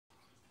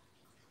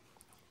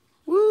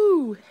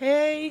Woo!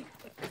 Hey,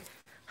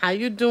 how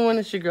you doing?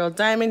 It's your girl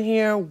Diamond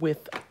here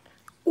with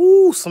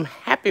some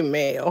happy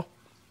mail.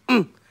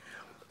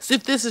 So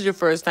if this is your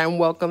first time,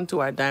 welcome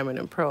to our Diamond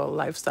and Pearl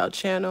lifestyle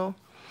channel.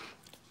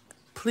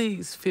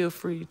 Please feel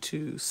free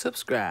to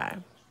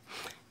subscribe,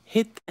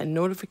 hit that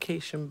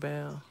notification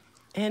bell,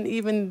 and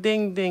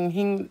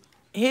even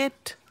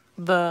hit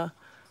the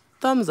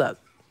thumbs up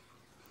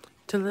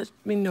to let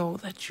me know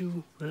that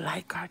you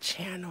like our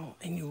channel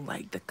and you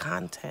like the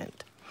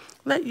content.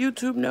 Let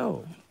YouTube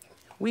know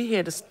we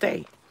here to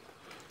stay.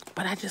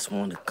 But I just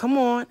want to come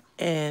on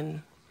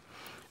and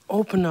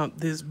open up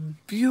this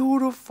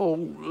beautiful,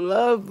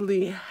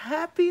 lovely,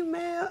 happy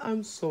mail.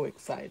 I'm so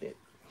excited.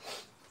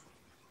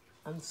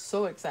 I'm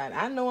so excited.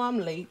 I know I'm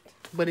late,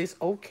 but it's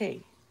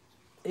okay.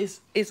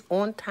 It's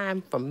on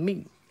time for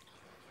me.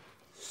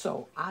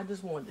 So I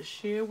just wanted to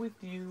share with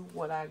you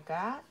what I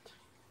got.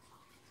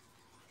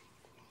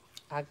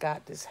 I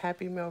got this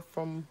happy mail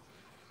from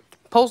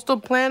Postal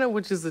Planner,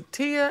 which is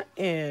Atiya,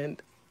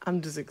 and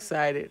I'm just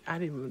excited. I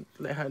didn't even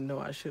let her know.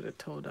 I should have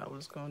told her I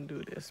was going to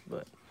do this,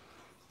 but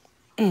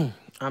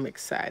I'm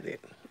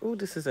excited. Oh,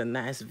 this is a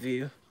nice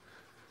view.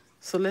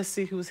 So let's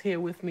see who's here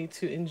with me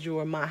to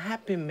enjoy my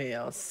happy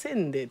mail.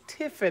 Cindy,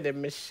 Tiffany,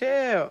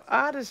 Michelle,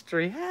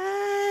 Artistry.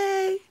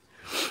 Hey.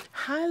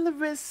 Hi,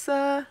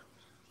 Larissa.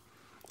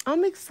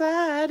 I'm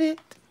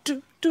excited.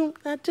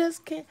 I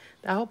just can't.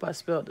 I hope I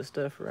spelled the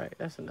stuff right.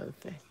 That's another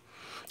thing.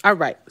 All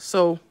right.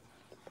 So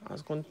I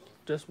was going to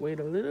just wait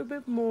a little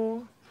bit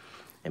more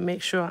and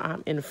make sure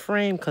I'm in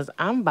frame because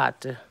I'm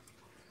about to.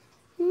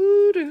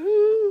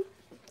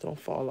 Don't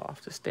fall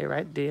off. Just stay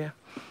right there.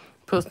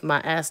 Put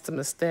my Aston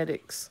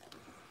aesthetics.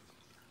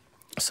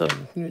 So,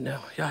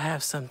 y'all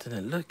have something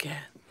to look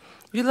at.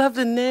 You love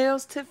the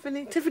nails,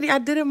 Tiffany? Tiffany, I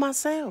did it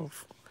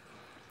myself.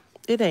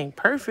 It ain't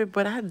perfect,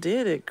 but I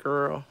did it,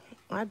 girl.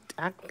 I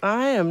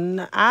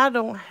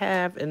don't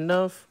have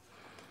enough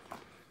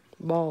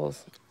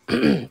balls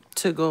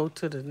to go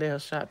to the nail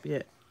shop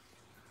yet.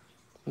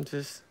 I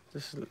just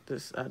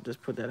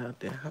put that out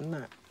there. I'm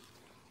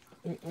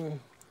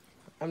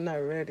not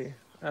ready.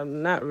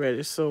 I'm not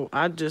ready. So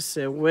I just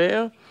said,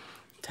 well,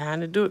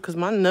 time to do it because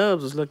my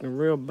nubs was looking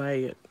real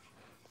bad.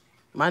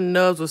 My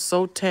nubs were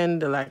so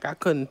tender, like I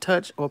couldn't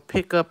touch or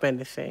pick up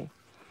anything.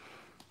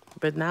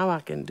 But now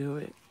I can do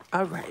it.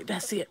 All right,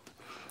 that's it.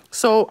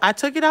 So I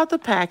took it out the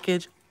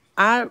package.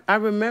 I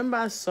remember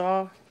I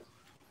saw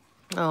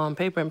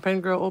Paper and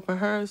Pen Girl open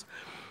hers.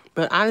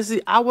 But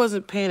honestly, I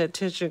wasn't paying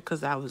attention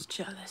because I was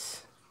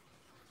jealous.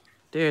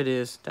 There it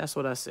is. That's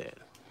what I said.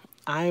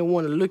 I didn't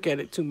want to look at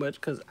it too much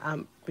because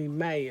I'm be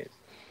mad.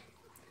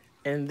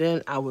 And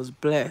then I was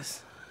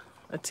blessed.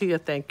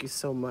 Atiya, thank you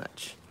so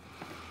much.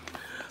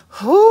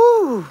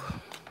 Whoo!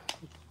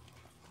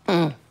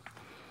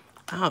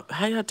 How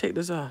y'all take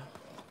this off?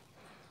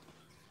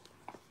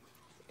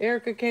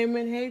 Erica came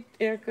in. Hey,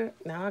 Erica.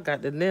 Now I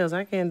got the nails.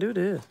 I can't do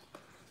this.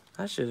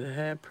 I should have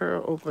had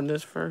Pearl open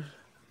this first.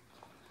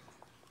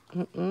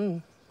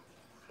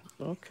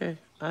 Okay.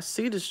 I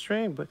see the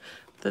string, but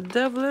the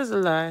devil is a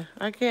lie.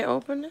 I can't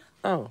open it?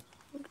 Oh.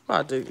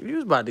 You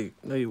was about to.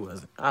 No, you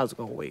wasn't. I was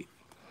going to wait.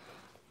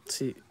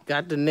 See,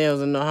 got the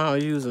nails and know how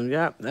to use them.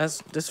 Yep,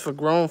 this for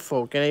grown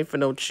folk. It ain't for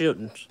no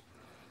children.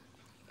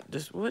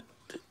 This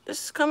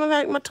is coming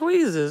like my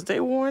tweezers. They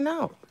worn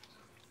out.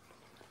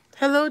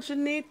 Hello,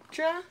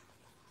 Janitra.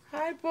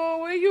 Hi, boy.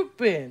 Where you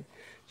been?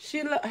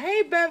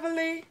 Hey,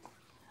 Beverly.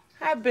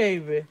 Hi,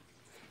 baby.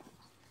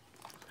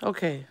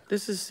 Okay,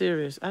 this is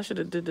serious. I should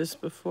have did this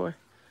before.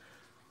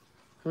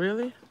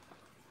 Really?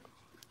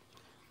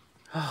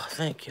 Oh,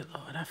 thank you,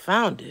 Lord. I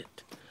found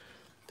it.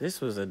 This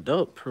was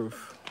adult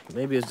proof.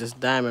 Maybe it's just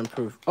diamond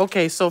proof.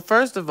 Okay, so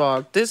first of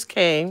all, this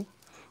came.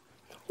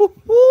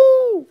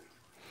 Woo-hoo!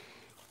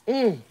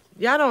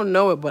 Y'all don't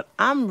know it, but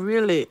I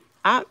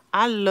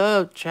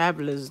love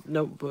traveler's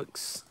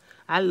notebooks.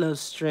 I love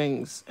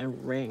strings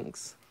and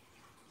rings.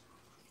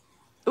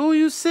 Ooh,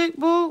 you sick,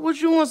 boo? What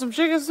you want, some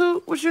chicken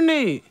soup? What you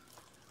need?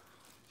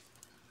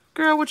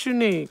 Girl, what you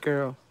need,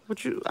 girl?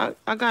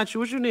 I got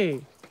you. What you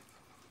need?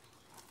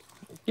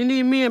 You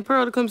need me and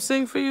Pearl to come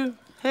sing for you?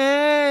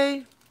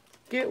 Hey,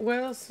 get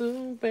well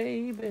soon,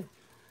 baby.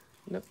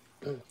 Nope.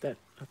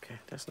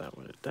 That's not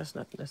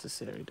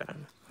necessary,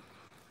 Diamond.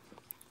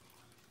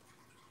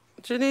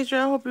 Janitra,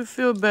 I hope you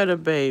feel better,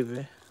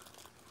 baby.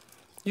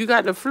 You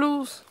got the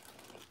flus?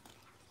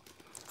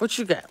 What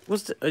you got?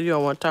 You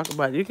don't want to talk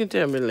about it? You can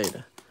tell me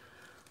later.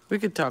 We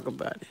can talk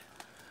about it.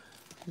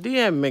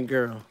 DM me,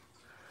 girl.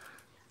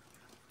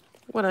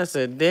 What I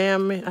said,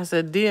 damn me? I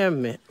said, DM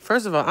me.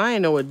 First of all, I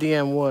didn't know what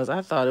DM was.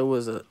 I thought it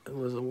was a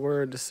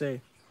word to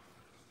say.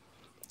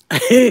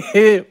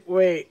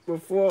 Wait,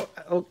 before,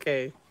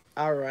 okay,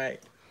 all right.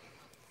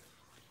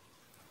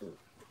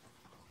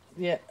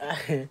 Yeah,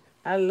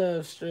 I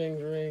love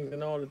strings, rings,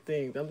 and all the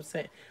things. I'm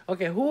saying,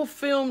 okay, who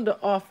filmed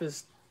The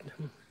Office?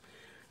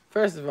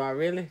 First of all,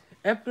 really?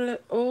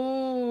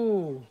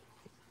 Oh,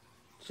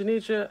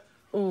 Janitra,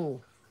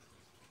 oh,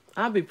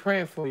 I'll be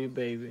praying for you,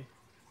 baby.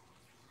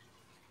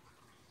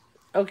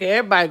 Okay,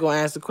 everybody gonna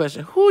ask the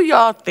question. Who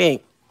y'all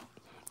think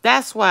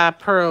That's why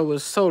Pearl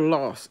was so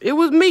lost. It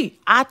was me.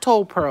 I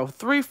told Pearl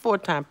 3, 4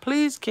 times,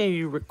 please, can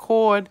you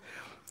record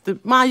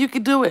Ma, you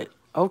can do it.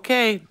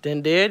 Okay,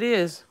 then there it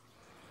is.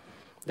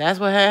 That's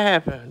what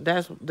had happened.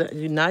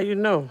 Now you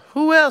know.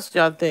 Who else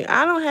y'all think?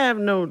 I don't have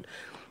no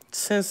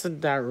sense of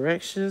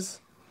directions.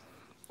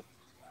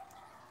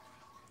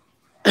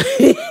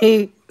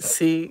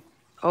 See?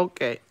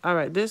 Okay. All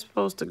right. This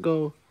supposed to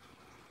go.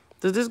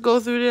 Does this go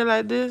through there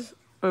like this?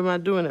 Or am I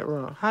doing it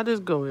wrong? How this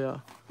go,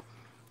 y'all?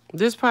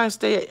 This probably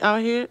stay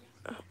out here?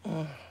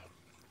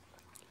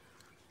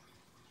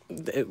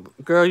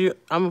 Girl,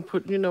 I'm going to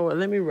put, you know what?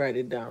 Let me write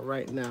it down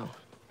right now.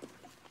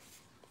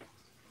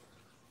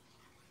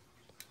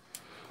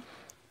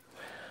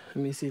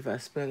 Let me see if I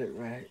spell it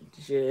right.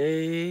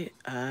 J-I-N.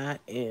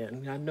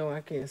 I know I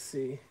can't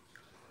see.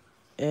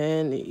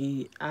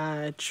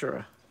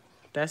 N-E-I-Tra.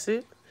 That's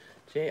it?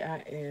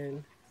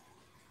 J-I-N-E-I-T-R-A.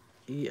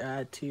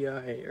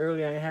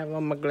 Earlier I have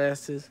on my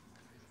glasses.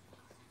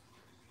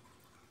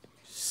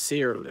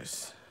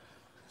 Searless.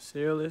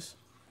 Searless.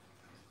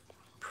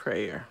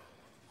 Prayer.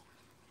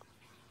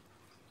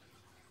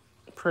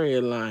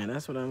 Prayer line.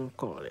 That's what I'm going to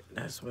call it.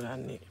 That's what I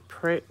need.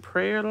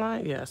 Prayer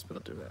line? Yeah, I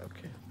spelled it right.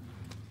 Okay.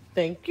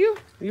 Thank you.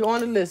 You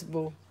on the list,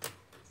 boo.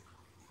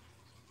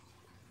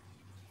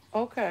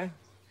 Okay.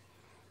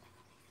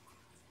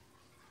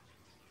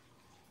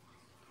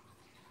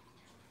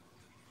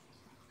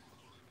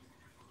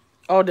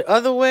 Oh, the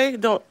other way?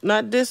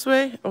 Not this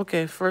way?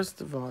 Okay,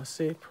 first of all,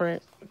 see, pray.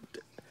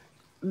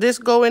 This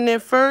go in there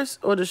first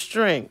or the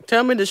string?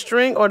 Tell me the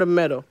string or the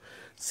metal.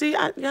 See,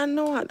 y'all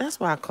know that's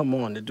why I come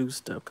on to do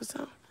stuff.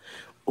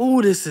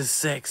 Ooh, this is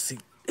sexy.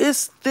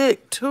 It's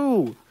thick,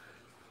 too.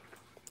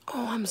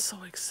 Oh, I'm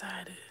so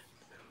excited.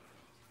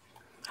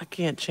 I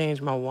can't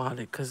change my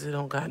wallet because it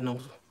don't got no...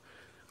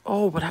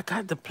 Oh, but I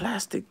got the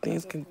plastic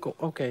things can go...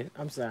 Okay,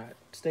 I'm sorry.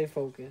 Stay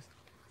focused.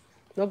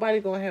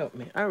 Nobody gonna help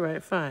me. All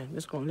right, fine.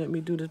 It's gonna let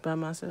me do this by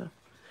myself.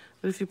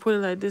 But if you put it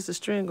like this, the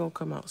string gonna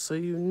come out. So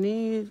you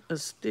need a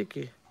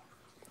sticky.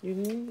 You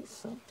need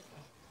something.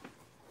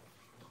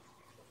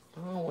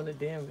 I don't want to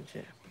damage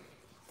it.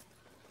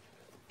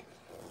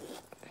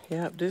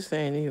 Yep, this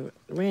ain't even...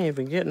 We ain't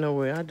even getting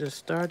nowhere. I just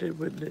started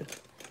with this.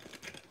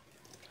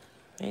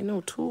 Ain't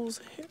no tools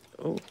in here.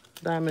 Oh,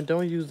 Diamond,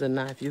 don't use the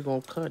knife. You're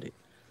gonna cut it.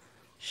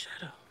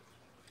 Shut up.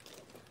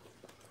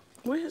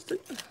 Where's the...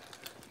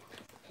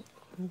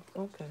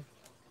 Okay.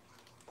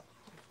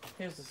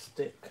 Here's a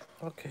stick.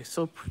 Okay,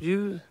 so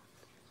you...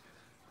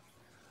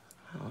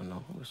 I don't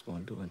know what's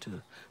going to do into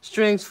the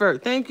strings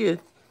first. Thank you.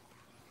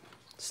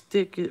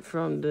 Stick it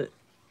from the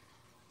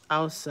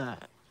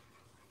outside.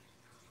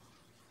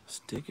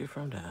 Stick it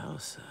from the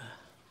outside.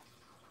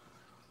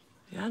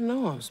 Yeah, I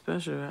know I'm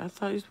special. I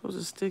thought you were supposed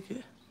to stick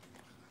it.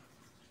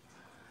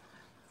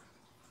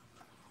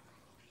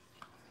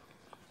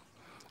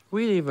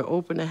 We didn't even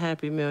open the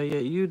Happy Mail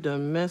yet. You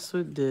done mess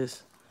with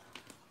this.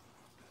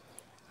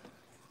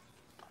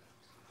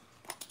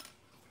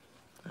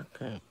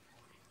 Okay.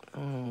 I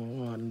don't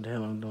know what the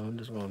hell I'm doing. I'm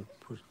just going to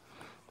push.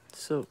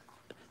 So,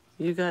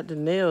 you got the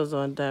nails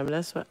on, Diamond.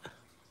 That's what...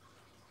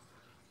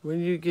 When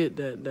you get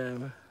that,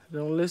 Diamond,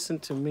 don't listen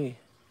to me.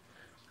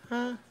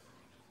 Huh?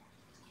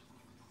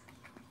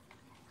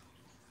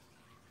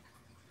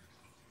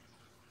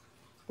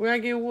 Where I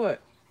get what?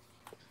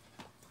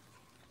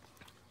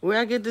 Where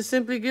I get the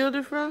Simply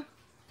Gilded from?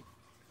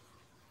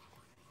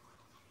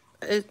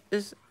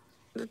 It's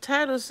the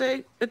title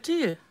say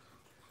Atiya.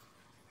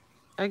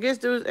 I guess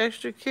there was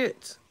extra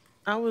kits.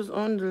 I was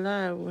on the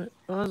live.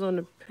 I was on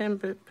the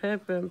Pepper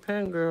and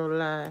Pen Girl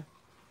live.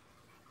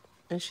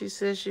 And she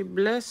said she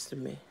blessed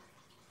me.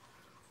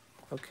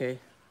 Okay.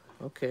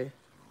 Okay.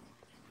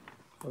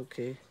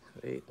 Okay.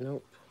 Wait,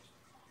 nope.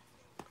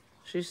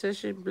 She said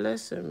she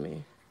blessed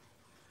me.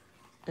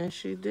 And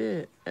she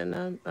did.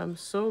 And I'm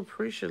so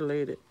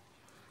appreciated.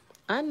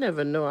 I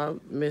never know I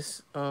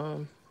miss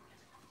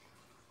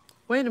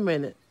wait a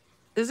minute.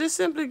 Is this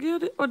Simply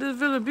Gilded or this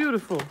Villa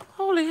Beautiful?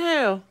 Holy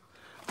hell.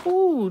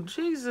 Ooh,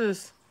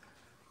 Jesus.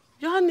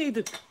 Y'all need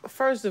to,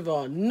 first of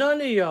all,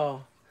 none of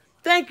y'all.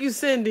 Thank you,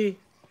 Cindy.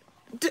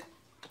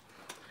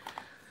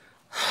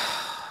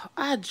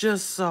 I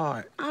just saw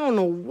it. I don't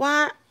know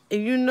why.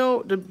 And you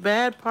know, the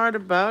bad part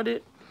about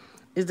it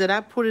is that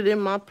I put it in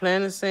my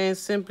planner saying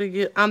Simply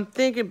Gilded. I'm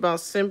thinking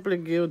about Simply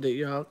Gilded,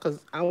 y'all, because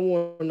I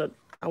want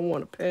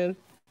a pen.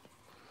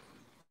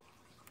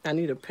 I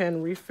need a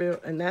pen refill,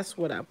 and that's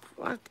what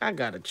I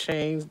gotta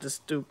change the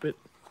stupid.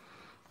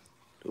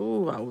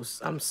 Ooh,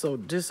 I'm so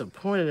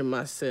disappointed in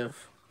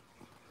myself.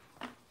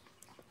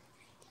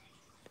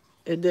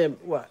 And then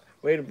what?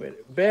 Wait a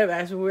minute. Bev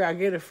asked me where I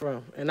get it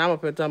from, and I'm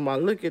up here talking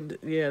about look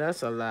at yeah,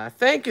 that's a lie.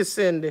 Thank you,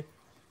 Cindy.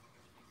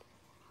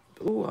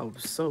 Ooh, I'm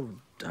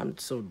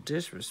so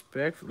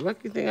disrespectful.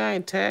 Lucky thing I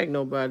ain't tagged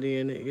nobody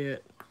in it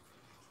yet.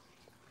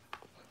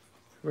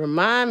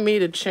 Remind me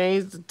to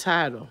change the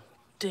title.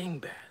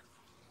 Dingbat.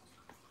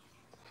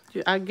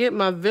 I get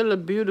my Villa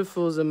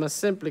Beautifuls and my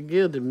Simply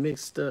Gilded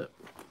mixed up.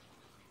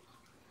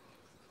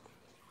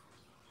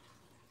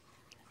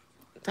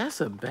 That's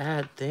a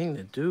bad thing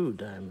to do,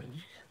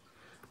 Diamond.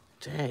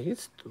 Dang, you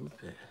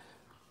stupid.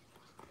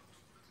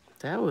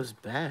 That was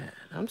bad.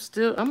 I'm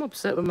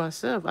upset with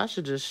myself. I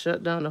should just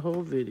shut down the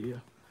whole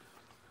video.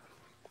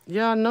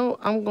 Y'all know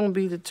I'm gonna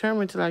be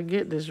determined till I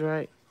get this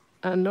right.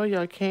 I know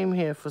y'all came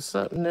here for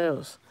something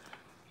else.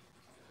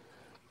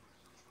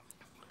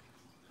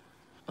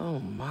 Oh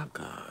my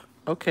God.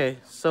 Okay,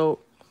 so,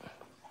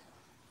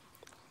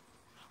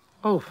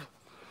 oh,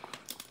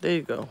 there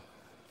you go.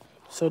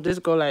 So this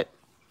go like,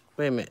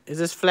 wait a minute. Is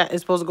this flat?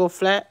 It's supposed to go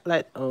flat?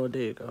 Like, oh,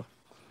 there you go.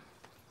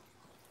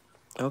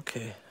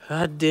 Okay,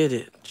 I did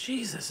it.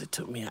 Jesus, it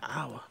took me an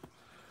hour.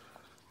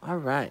 All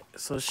right,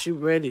 so she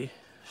ready.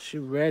 She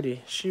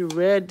ready. She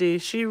ready.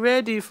 She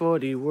ready for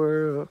the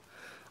world.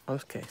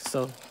 Okay,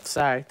 so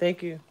sorry.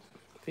 Thank you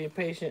for your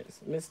patience.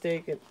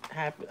 Mistaken.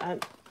 Happy.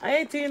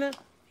 Hey, Tina.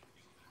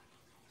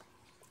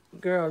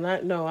 Girl,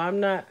 no,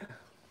 I'm not.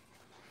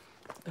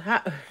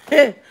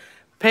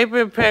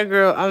 Paper and pen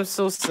girl, I'm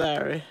so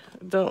sorry.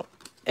 Don't.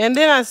 And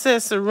then I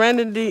said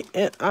Serenity,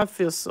 and I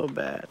feel so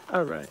bad.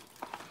 All right.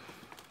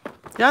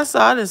 Y'all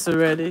saw this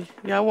already.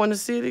 Y'all want to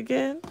see it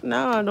again?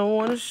 No, I don't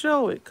want to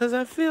show it because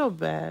I feel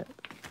bad.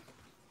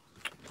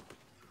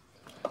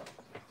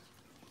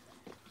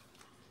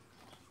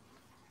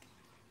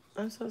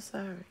 I'm so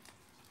sorry.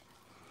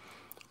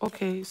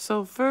 Okay,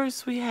 so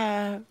first we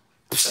have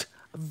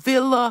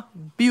Villa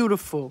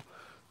Beautiful.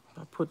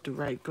 I'll put the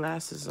right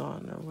glasses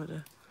on or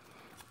whatever.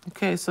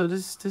 Okay, so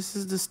this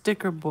is the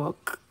sticker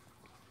book.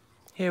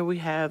 Here we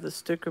have the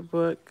sticker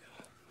book.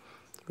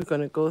 We're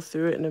going to go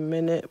through it in a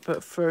minute,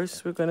 but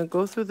first we're going to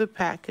go through the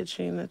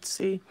packaging. Let's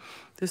see.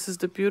 This is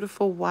the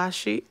beautiful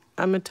washi.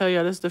 I'm going to tell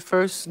you, this is the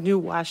first new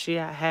washi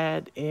I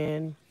had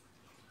in,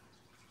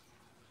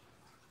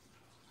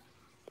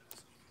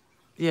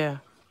 yeah,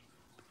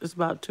 it's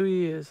about 2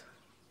 years.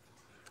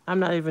 I'm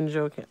not even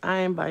joking. I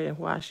ain't buying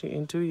washi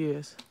in 2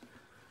 years.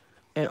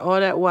 And all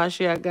that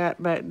washi I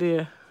got back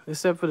there,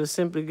 except for the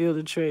Simply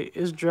Gilded tray,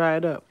 is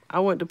dried up. I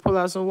went to pull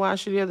out some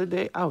washi the other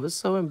day. I was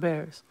so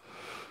embarrassed.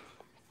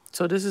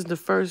 So this is the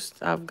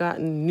first I've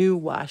gotten new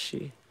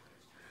washi.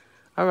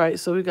 All right,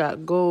 so we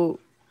got Glow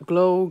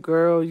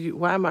Girl.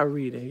 Why am I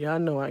reading? Y'all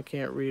know I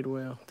can't read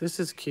well.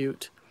 This is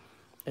cute,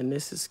 and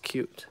this is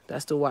cute.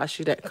 That's the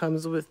washi that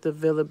comes with the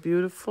Villa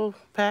Beautiful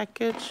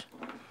package.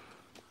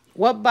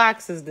 What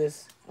box is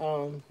this?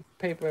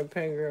 Paper and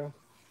pen girl,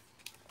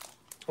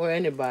 or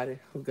anybody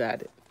who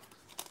got it.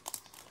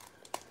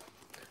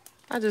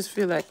 I just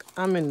feel like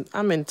I'm in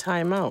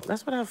timeout.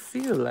 That's what I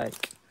feel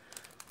like.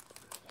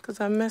 Because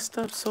I messed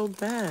up so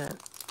bad.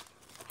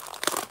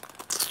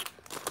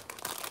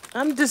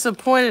 I'm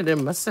disappointed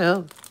in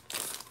myself.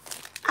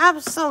 I'm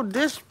so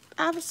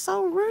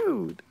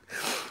rude.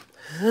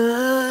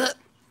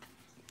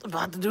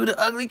 About to do the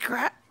ugly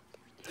crap.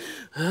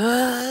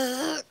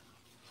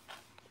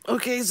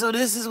 Okay, so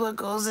this is what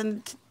goes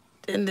in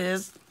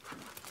this.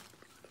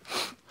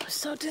 I'm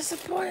so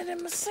disappointed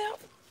in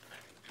myself.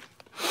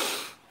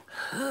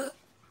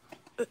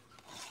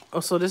 Oh,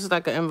 so this is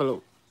like an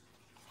envelope.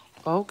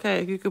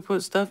 Okay, you could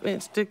put stuff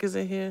in, stickers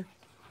in here.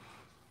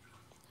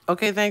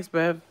 Okay, thanks,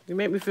 Bev. You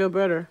make me feel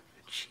better.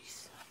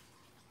 Jeez.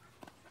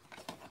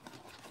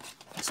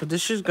 So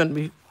this is going to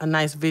be a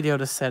nice video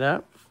to set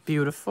up.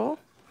 Beautiful.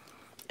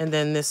 And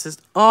then this is,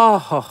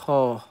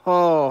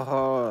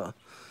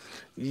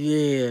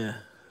 yeah.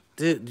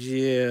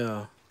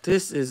 Yeah.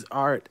 This is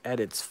art at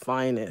its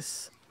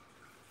finest.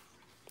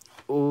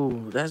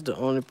 Ooh, that's the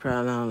only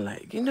problem I'm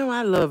like. You know,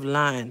 I love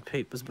line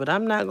papers, but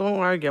I'm not going to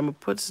argue. I'm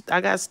going to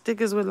I got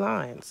stickers with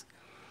lines.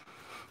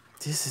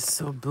 This is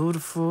so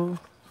beautiful.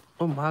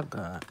 Oh, my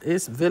God.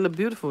 It's Villa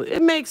Beautiful.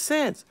 It makes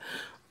sense.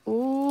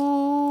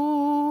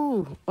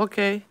 Ooh.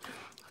 Okay.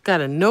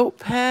 Got a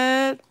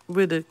notepad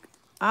with a,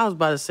 I was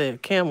about to say a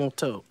camel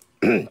toe.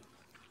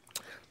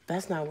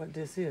 That's not what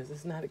this is.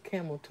 It's not a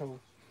camel toe.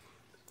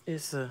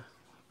 It's a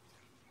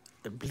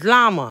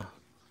llama,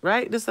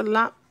 right? This a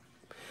llama.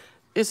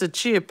 It's a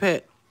chia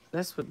pet.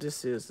 That's what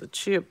this is. A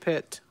chia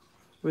pet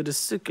with the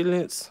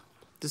succulents.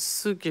 The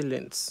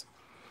succulents.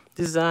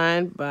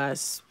 Designed by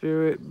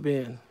Spirit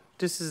Ben.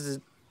 This is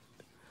a,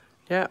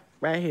 yeah,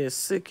 right here.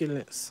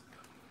 Succulents.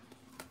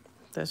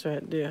 That's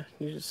right there.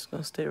 You're just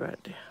going to stay right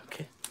there.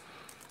 Okay.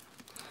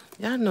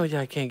 Y'all know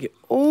y'all can't get...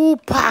 Ooh,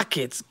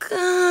 pockets.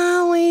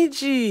 Golly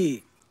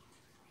gee.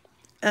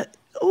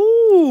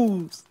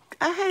 Ooh.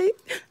 I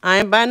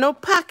ain't buy no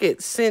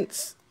pockets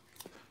since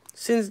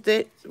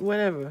they...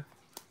 Whatever.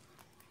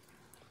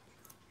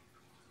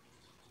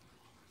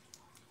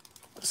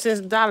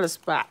 Since Dollar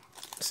Spot.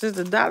 Since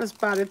the Dollar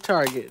Spot at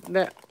Target.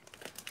 That...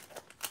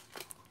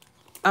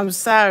 I'm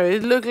sorry.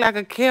 It looked like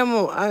a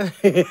camel.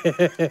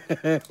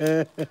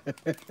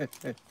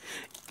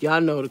 Y'all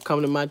know to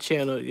come to my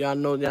channel. Y'all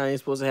know y'all ain't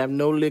supposed to have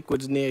no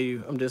liquids near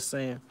you. I'm just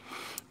saying.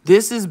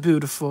 This is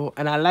beautiful.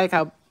 And I like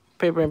how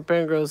Paper and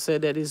Pen Girl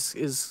said that is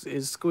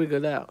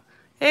squiggled out.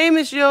 Hey,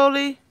 Miss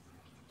Yoli.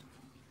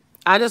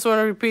 I just want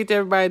to repeat to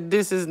everybody,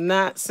 this is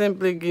not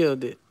Simply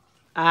Gilded.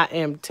 I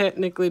am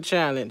technically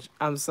challenged.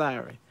 I'm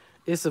sorry.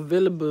 It's a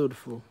Villa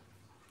Beautiful.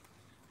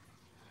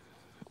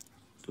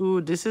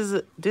 Ooh, this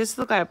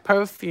look like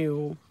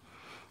perfume.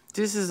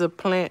 This is a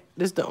plant.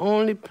 This is the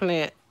only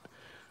plant.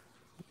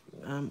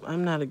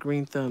 I'm not a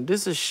green thumb.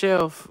 This is a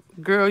shelf.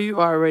 Girl, you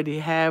already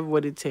have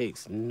what it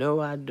takes. No,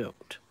 I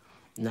don't.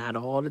 Not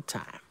all the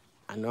time.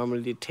 I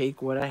normally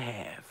take what I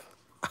have.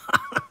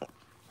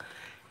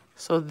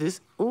 So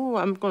this, ooh,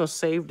 I'm going to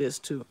save this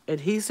too.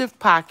 Adhesive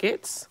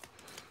pockets.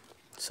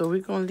 So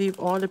we're going to leave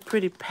all the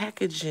pretty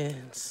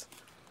packagings.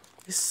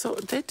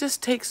 They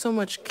just take so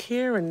much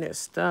care in their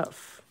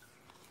stuff.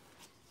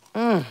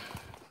 Oh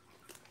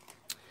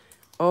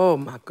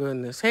my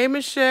goodness. Hey,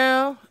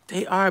 Michelle.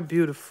 They are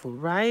beautiful,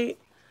 right?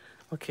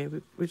 Okay,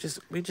 we just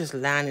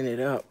lining it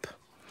up.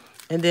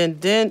 And then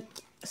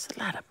it's a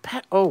lot of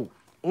oh.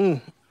 Ooh.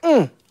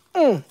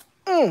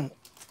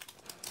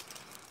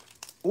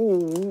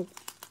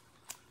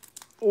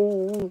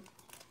 Ooh.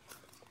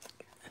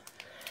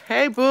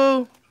 Hey,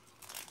 boo.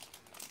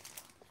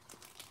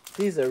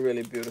 These are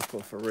really beautiful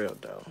for real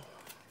though.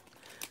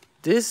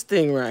 This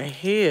thing right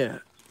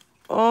here.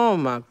 Oh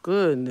my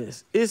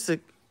goodness. I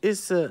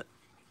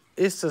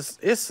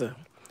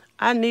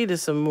needed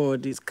some more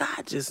of these.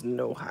 God just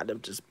know how to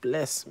just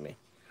bless me.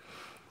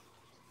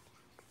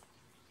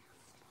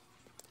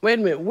 Wait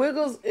a minute.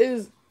 Wiggles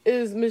is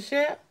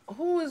Michelle?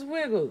 Who is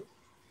Wiggles?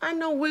 I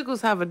know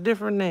Wiggles have a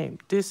different name.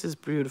 This is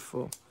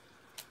beautiful.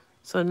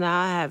 So now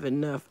I have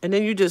enough. And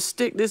then you just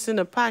stick this in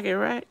the pocket,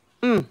 right?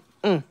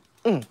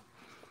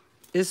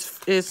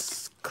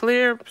 It's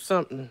clear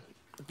something.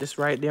 Just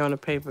right there on the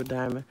paper,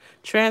 Diamond.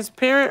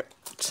 Transparent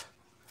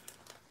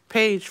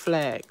page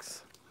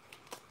flags.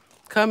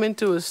 Coming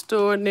to a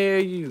store near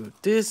you.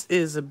 This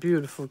is a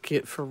beautiful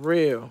kit for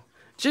real.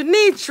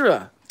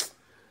 Janitra.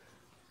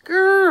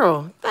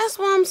 Girl, that's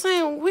what I'm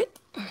saying.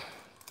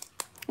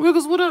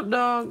 Wiggles, what up,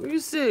 dog? You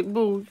sick,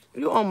 boo.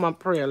 You on my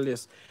prayer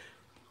list.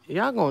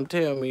 Y'all gonna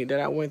tell me that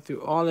I went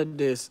through all of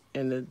this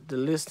and the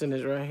listing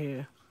is right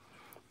here.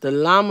 The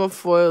llama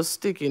foil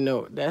sticky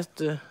note. That's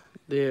the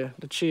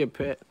chia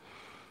pet.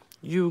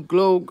 You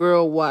glow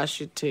girl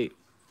washi tape.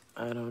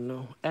 I don't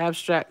know.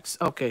 Abstracts.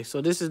 Okay, so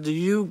this is the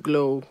You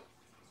Glow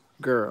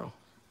Girl.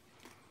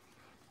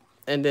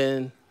 And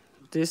then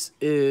this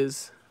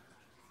is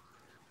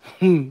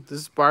the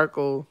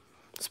sparkle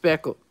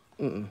speckle.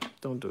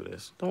 Don't do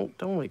this.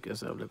 Don't make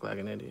yourself look like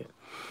an idiot.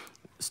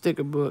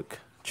 Sticker book.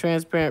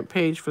 Transparent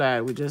page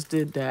flag. We just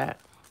did that.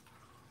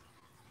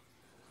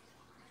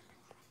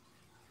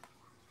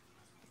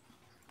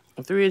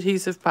 Three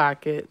adhesive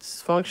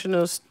pockets.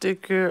 Functional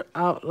sticker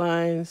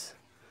outlines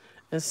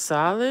and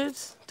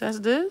solids. That's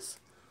this.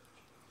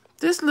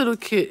 This little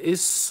kit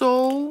is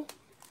so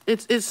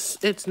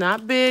it's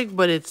not big,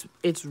 but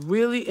it's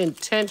really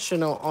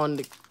intentional on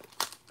the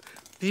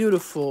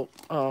beautiful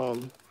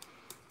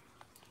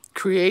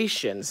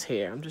creations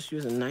here. I'm just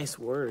using nice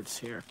words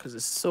here because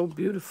it's so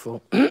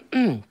beautiful.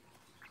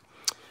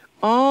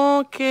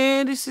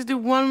 Okay, this is the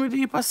one where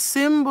you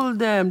assemble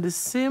them. The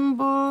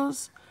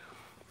symbols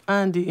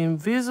and the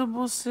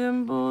invisible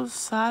symbols,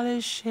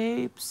 solid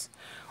shapes.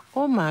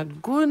 Oh my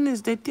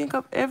goodness, they think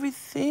of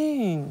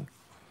everything.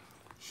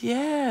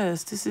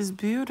 Yes, this is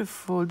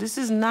beautiful. This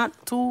is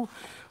not too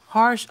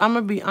harsh. I'm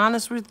going to be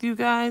honest with you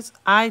guys.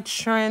 I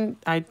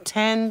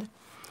tend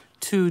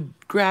to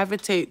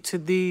gravitate to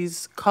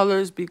these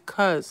colors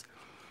because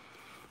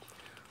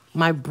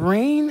my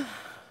brain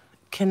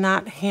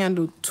cannot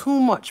handle too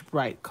much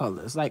bright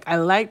colors. Like, I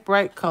like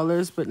bright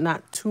colors, but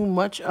not too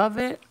much of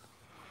it.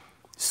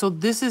 So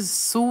this is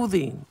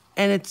soothing,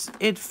 and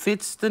it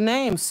fits the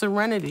name,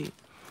 Serenity.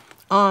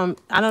 I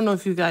don't know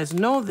if you guys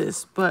know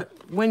this, but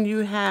when you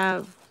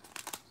have,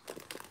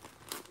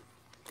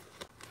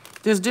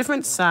 there's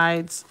different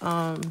sides.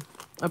 A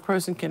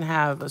person can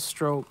have a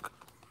stroke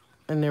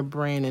in their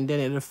brain, and then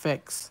it will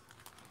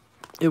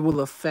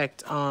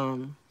affect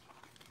the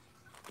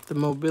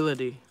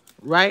mobility,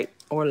 right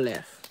or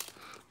left.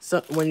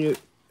 So when you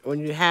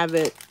have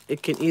it,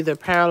 it can either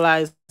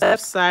paralyze the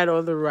left side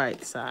or the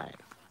right side.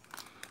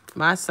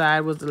 My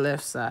side was the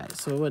left side.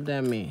 So what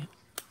that mean?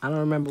 I don't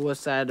remember what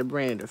side of the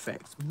brain it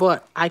affects.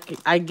 But when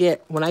I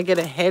get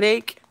a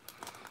headache,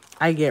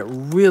 I get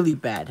really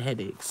bad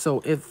headaches.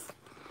 So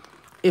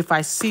if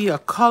I see a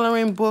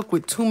coloring book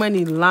with too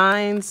many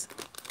lines,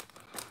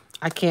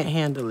 I can't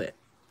handle it.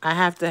 I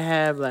have to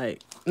have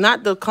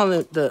not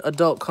the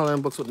adult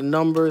coloring books with the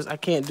numbers. I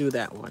can't do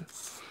that one.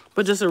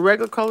 But just a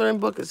regular coloring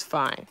book is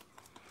fine.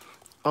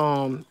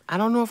 I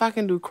don't know if I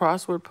can do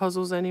crossword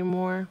puzzles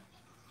anymore.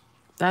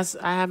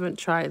 I haven't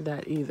tried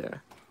that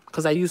either.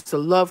 Because I used to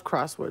love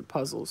crossword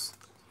puzzles.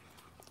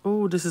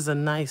 Oh, this is a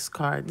nice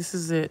card. This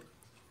is it.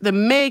 The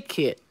May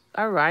Kit.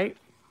 All right.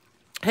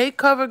 Hey,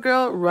 cover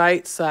girl.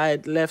 Right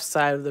side, left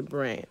side of the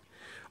brain.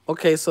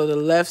 Okay, so the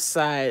left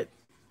side,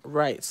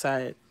 right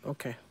side.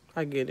 Okay,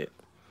 I get it.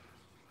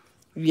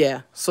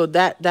 Yeah, so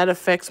that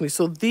affects me.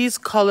 So these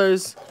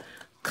colors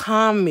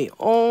calm me.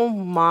 Oh,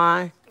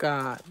 my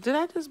God. Did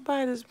I just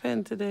buy this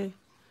pen today?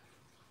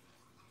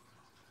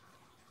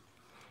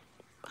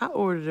 I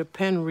ordered a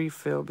pen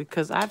refill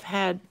because I've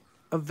had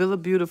a Villa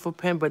Beautiful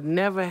pen but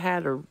never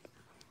had a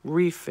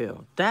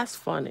refill. That's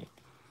funny.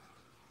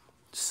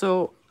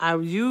 So I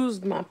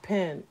used my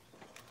pen.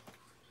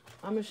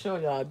 I'm going to show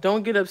y'all.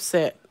 Don't get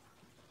upset,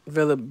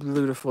 Villa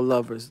Beautiful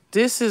lovers.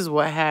 This is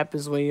what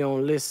happens when you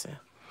don't listen.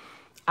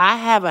 I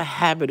have a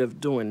habit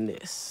of doing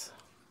this.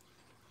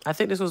 I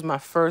think this was my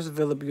first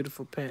Villa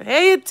Beautiful pen.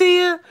 Hey,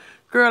 Atiya.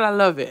 Girl, I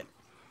love it.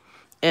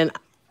 And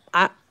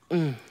I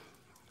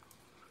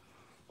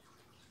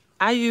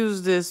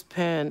use this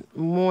pen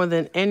more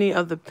than any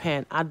other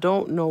pen. I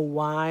don't know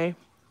why.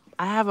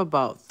 I have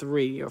about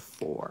 3 or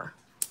 4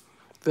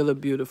 Villa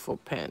Beautiful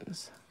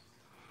pens.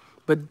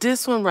 But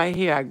this one right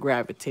here I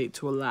gravitate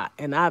to a lot.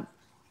 And I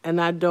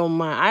don't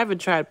mind. I haven't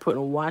tried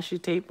putting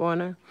washi tape on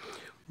her.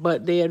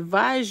 But they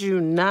advise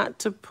you not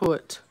to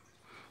put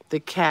the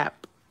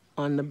cap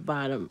on the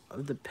bottom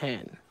of the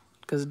pen.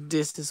 Because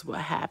this is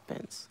what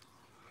happens.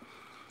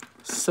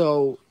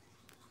 So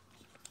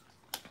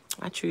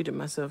I treated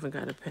myself and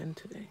got a pen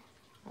today.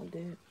 I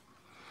did.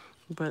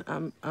 But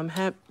I'm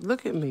happy.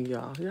 Look at me,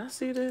 y'all. Y'all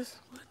see this?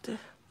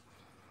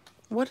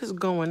 What is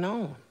going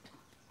on?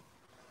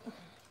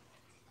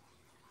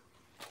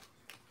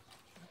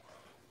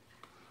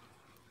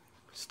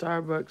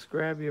 Starbucks,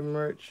 grab your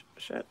merch.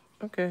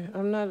 Okay,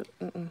 I'm not.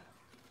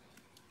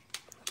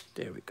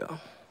 There we go.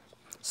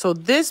 So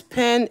this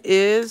pen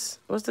is,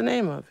 what's the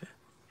name of it?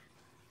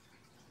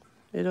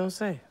 It don't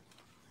say.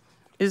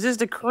 Is this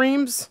the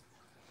Creams?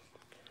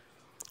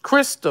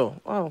 Crystal.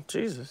 Oh,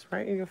 Jesus,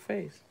 right in your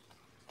face.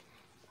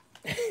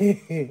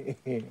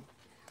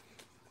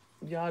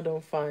 Y'all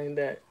don't find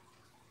that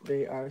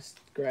they are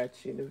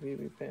scratchy, the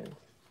BB pens.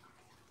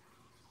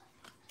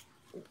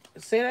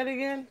 Say that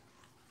again.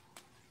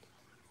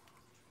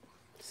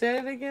 Say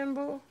it again,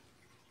 boo.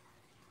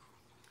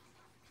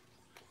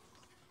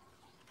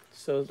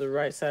 So the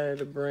right side of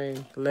the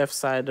brain, left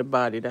side of the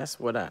body. That's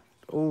what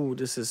ooh,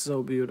 this is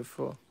so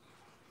beautiful.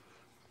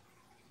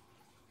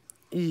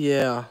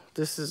 Yeah,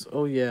 this is,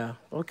 oh yeah.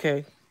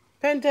 Okay.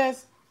 Pen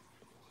test.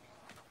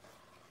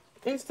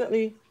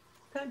 Instantly.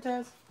 Pen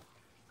test.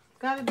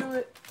 Gotta do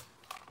it.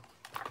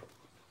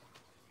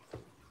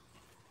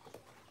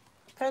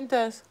 Pen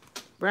test.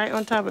 Right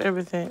on top of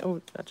everything.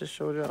 Oh, I just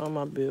showed you all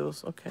my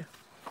bills. Okay.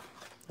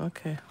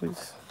 Okay.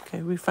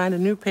 We find a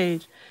new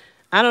page.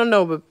 I don't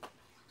know, but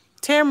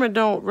Tamara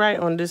don't write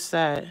on this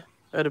side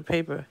of the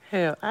paper.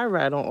 Hell, I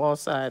write on all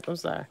sides. I'm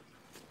sorry.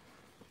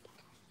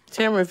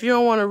 Tamara, if you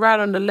don't want to write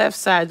on the left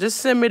side, just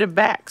send me the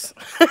backs.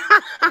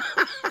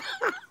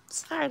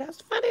 Sorry,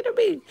 that's funny to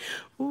me.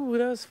 Ooh,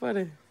 that was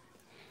funny.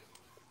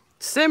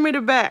 Send me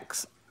the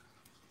backs.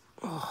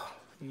 Oh,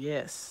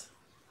 yes.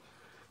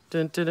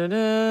 Dun, dun, dun,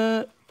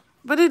 dun.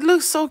 But it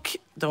looks so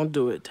cute. Don't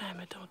do it. Damn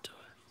it, don't do it.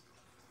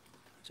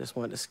 Just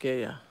wanted to scare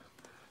you.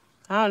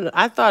 I don't know.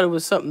 I thought it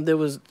was something that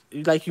was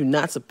like you're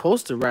not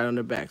supposed to write on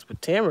the backs,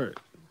 but Tamara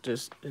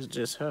is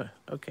just her.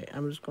 Okay,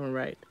 I'm just gonna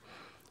write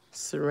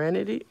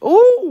Serenity.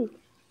 Ooh,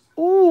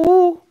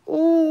 ooh,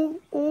 ooh,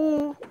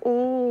 ooh,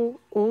 ooh,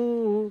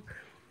 ooh.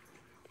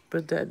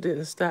 But that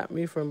didn't stop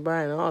me from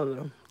buying all of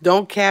them.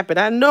 Don't cap it.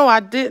 I know I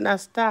didn't. I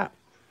stopped.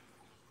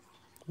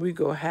 We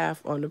go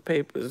half on the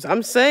papers.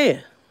 I'm saying.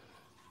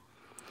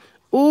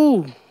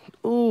 Ooh,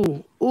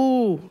 ooh,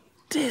 ooh.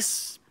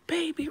 This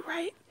baby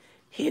right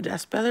here. Did I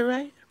spell it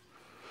right?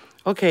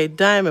 Okay,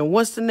 Diamond.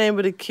 What's the name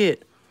of the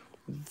kit?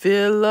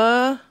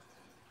 Villa.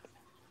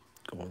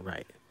 Going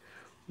right.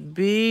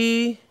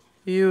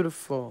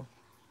 Beautiful.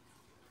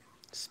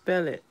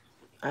 Spell it.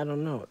 I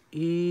don't know.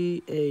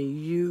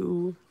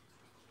 EAUTI.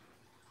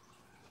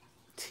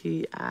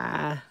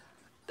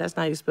 That's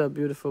not how you spell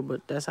beautiful,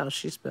 but that's how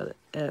she spelled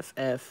it.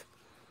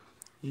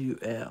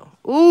 FFUL.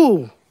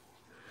 Ooh.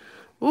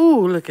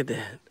 Ooh, look at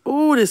that.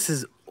 Ooh, this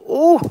is,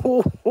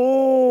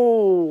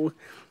 ooh.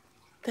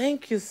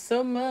 Thank you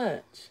so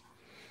much.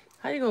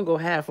 How you gonna go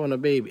half on a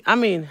baby? I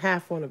mean,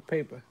 half on a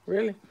paper.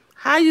 Really?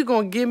 How you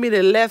gonna give me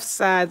the left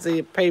sides of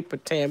your paper,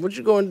 Tam? What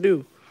you gonna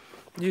do?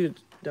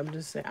 I'm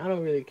just saying, I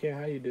don't really care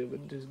how you do it,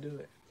 but just do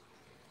it.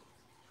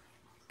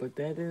 But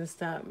that didn't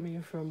stop me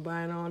from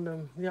buying all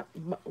them. Yeah,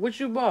 what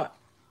you bought?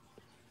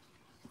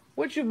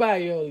 What you buy,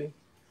 Yoli?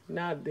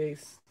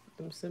 Nowadays,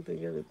 them Simply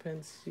Gilded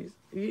pens.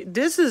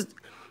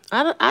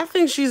 I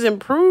think she's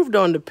improved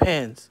on the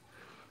pens.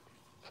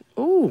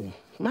 Ooh,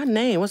 my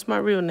name. What's my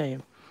real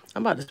name?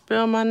 I'm about to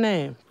spell my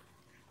name.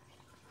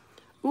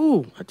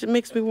 Ooh, it just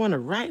makes me want to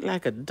write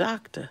like a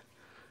doctor.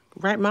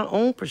 Write my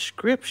own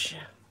prescription.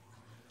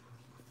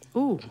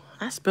 Ooh,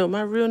 I spelled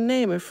my real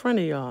name in front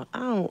of y'all.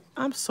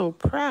 I'm so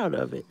proud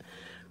of it.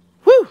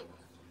 Woo!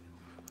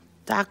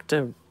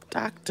 Dr.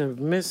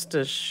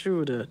 Mr.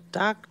 Shooter.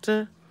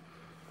 Doctor.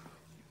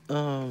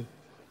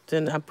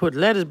 Then I put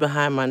letters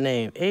behind my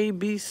name.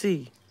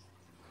 ABC.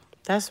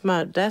 That's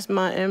my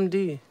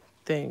MD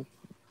thing.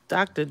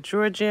 Dr.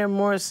 Georgianne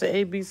Morrison,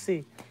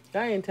 ABC.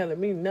 Y'all ain't telling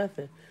me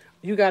nothing.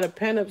 You got a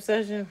pen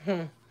obsession?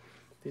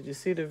 Did you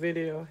see the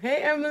video?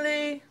 Hey,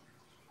 Emily.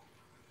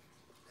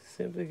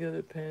 Simply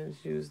Gilded pens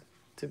used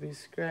to be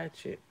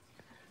scratchy.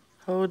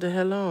 Hold the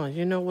hell on.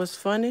 You know what's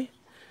funny?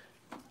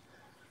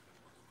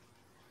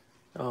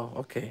 Oh,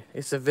 okay.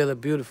 It's a Villa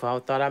Beautiful. I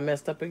thought I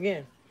messed up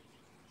again.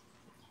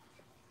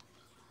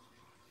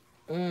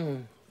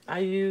 I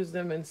use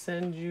them and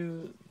send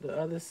you the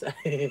other side.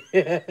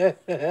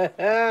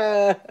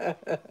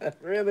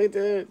 Really,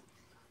 dude?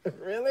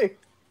 Really?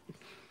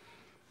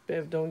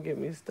 Bev, don't get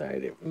me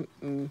started.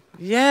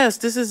 Yes,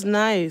 this is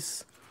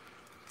nice.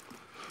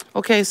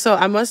 Okay, so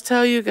I must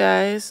tell you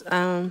guys,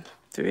 the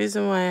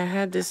reason why I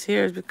had this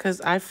here is because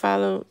I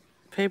follow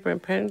Paper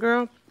and Pen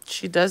Girl.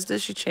 She does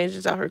this. She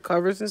changes out her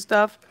covers and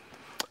stuff.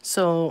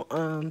 So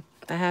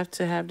I have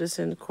to have this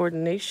in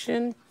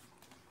coordination.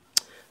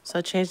 So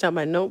I changed out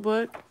my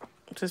notebook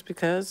just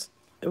because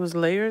it was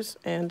layers,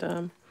 and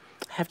I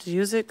have to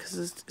use it because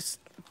it's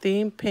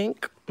theme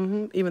pink.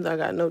 Even though I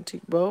got a note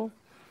teak bow.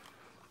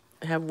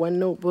 I have one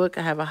notebook.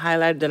 I have a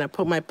highlighter. Then I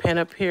put my pen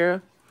up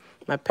here,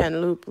 my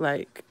pen loop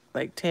like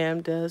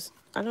Tam does.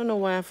 I don't know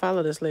why I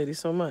follow this lady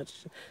so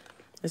much.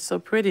 It's so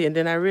pretty. And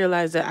then I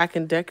realized that I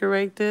can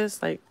decorate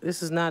this. Like,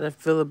 this is not a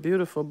Villa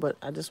Beautiful, but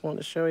I just want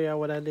to show y'all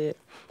what I did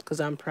because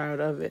I'm proud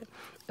of it.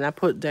 And I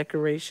put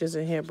decorations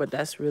in here, but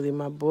that's really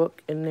my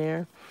book in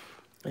there.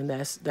 And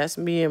that's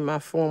me in my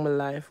former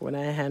life when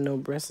I had no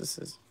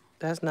breasts.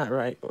 That's not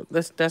right.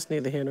 That's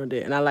neither here nor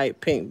there. And I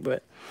like pink,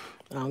 but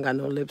I don't got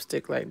no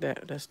lipstick like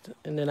that.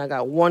 And then I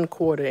got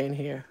 1/4 in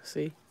here.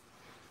 See?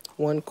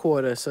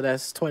 1/4. So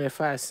that's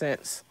 25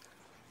 cents.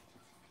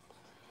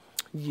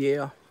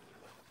 Yeah.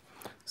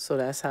 So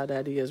that's how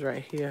that is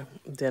right here.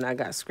 Then I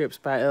got Scripts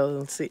by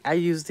LNC. I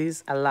use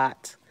these a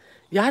lot.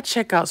 Y'all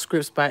check out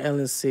Scripts by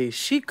LNC.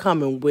 She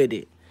coming with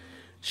it.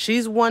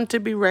 She's one to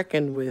be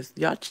reckoned with.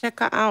 Y'all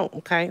check her out,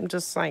 okay? I'm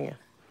just saying.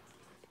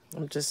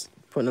 I'm just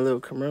putting a little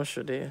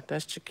commercial there.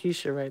 That's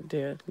Chiquisha right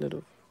there.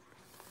 Little.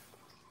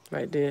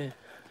 Right there.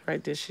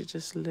 Right there. She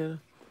just little.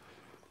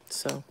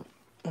 So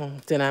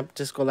then I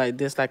just go like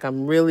this. Like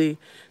I'm really.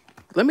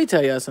 Let me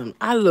tell y'all something.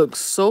 I look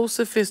so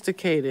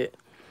sophisticated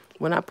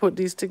when I put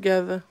these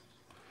together.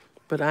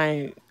 But I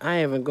ain't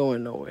even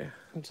going nowhere.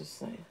 I'm just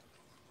saying.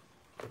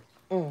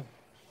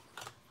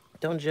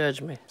 Don't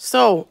judge me.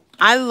 So,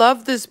 I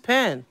love this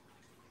pen.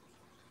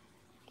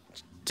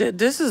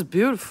 This is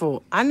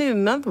beautiful. I need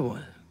another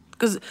one.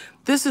 Because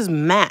this is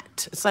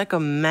matte. It's like a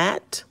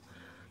matte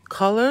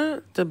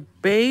color. The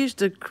beige,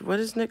 what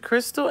isn't it,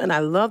 crystal? And I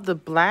love the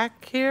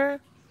black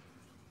here.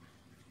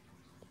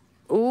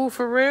 Ooh,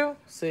 for real?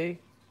 See?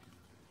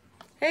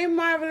 Hey,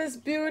 Marvelous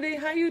Beauty.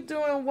 How you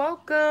doing?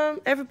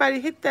 Welcome.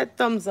 Everybody hit that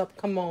thumbs up.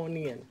 Come on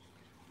in.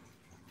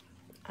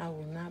 I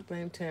will not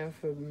blame Tam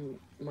for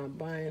my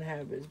buying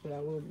habits, but I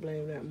will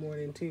blame that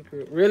morning tea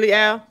group. Really,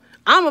 Al?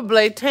 I'm going to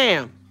blame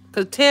Tam.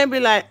 Because Tam be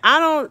like,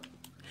 I'm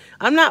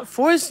not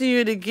forcing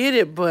you to get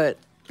it, but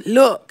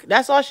look.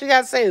 That's all she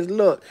got to say is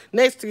look.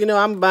 Next thing you know,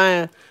 I'm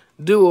buying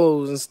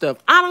duos and stuff.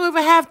 I don't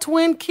even have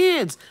twin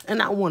kids,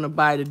 and I want to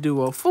buy the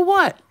duo. For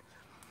what?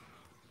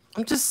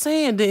 I'm just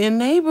saying, the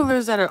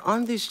enablers that are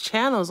on these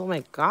channels, oh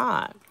my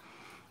God.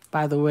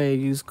 By the way,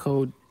 use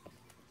code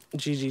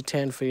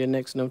GG10 for your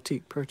next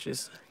no-teak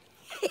purchase.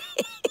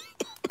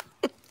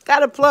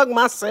 Gotta plug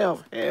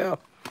myself, hell.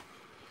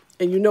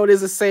 And you know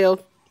there's a sale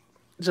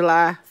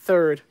July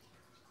 3rd.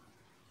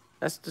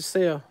 That's the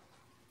sale.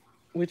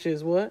 Which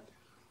is what?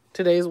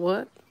 Today's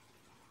what?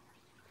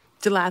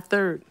 July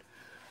 3rd.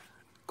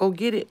 Go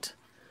get it.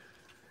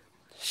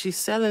 She's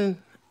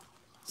selling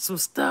some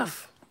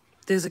stuff.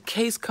 There's a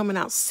case coming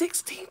out,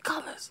 16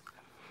 colors.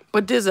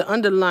 But there's an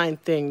underlying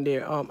thing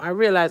there. I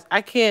realized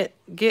I can't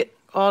get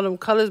all them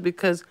colors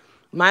because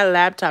my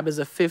laptop is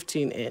a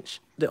 15-inch.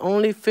 The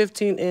only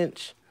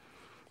 15-inch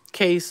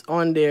case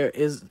on there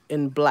is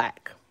in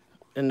black,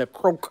 in the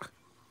croak.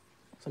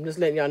 So I'm just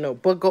letting y'all know.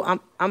 But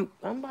I'm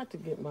about to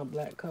get my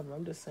black cover.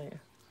 I'm just saying.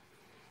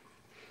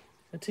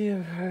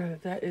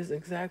 Atiya, that is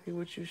exactly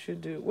what you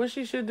should do. What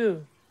she should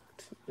do?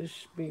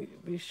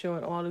 Be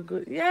showing all the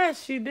good.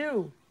 Yes, she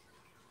do.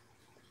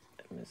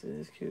 This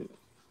is cute.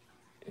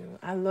 You know,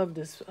 I love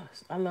this.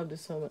 I love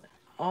this so much.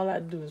 All I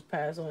do is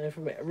pass on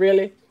information.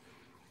 Really?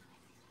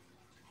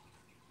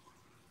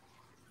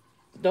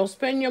 Don't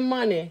spend your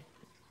money.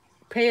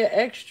 Pay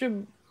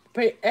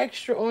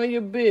extra on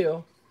your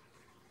bill.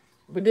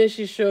 But then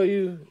she show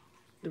you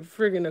the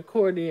friggin'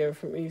 accordion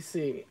from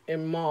EC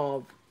in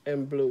mauve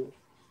and blue.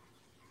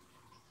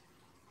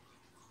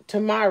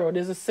 Tomorrow,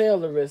 there's a sale,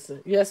 Larissa.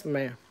 Yes,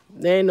 ma'am.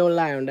 There ain't no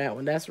lie on that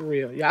one. That's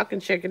real. Y'all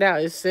can check it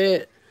out. It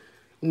said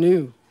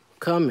new,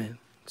 coming,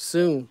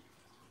 soon,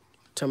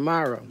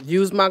 tomorrow.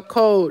 Use my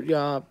code,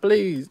 y'all.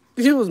 Please,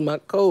 use my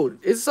code.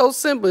 It's so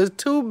simple. It's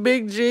 2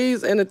 big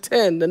G's and a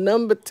 10. The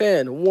number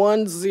 10,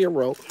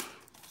 10.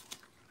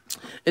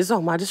 It's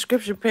on my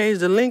description page.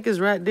 The link is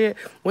right there.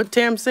 What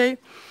Tam say?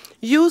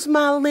 Use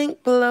my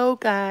link below,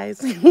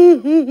 guys.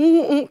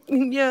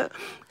 Yeah,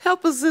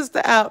 help a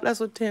sister out.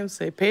 That's what Tam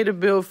say. Pay the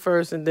bill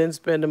first and then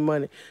spend the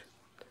money.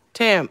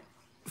 Tam,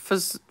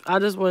 I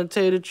just want to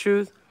tell you the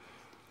truth.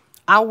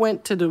 I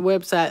went to the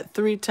website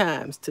 3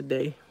 times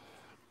today.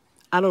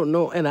 I don't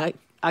know, and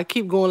I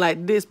keep going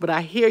like this, but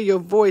I hear your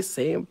voice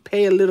saying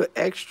pay a little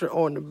extra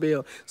on the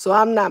bill. So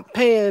I'm not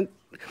paying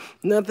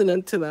nothing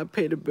until I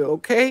pay the bill,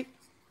 okay?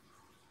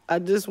 I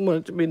just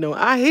wanted to be known.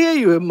 I hear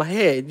you in my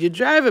head. You're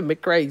driving me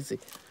crazy.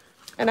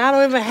 And I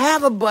don't even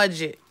have a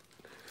budget.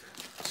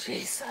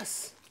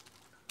 Jesus.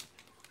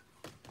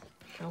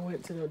 I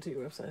went to the OT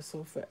website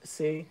so fast.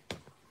 See?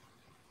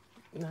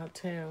 Now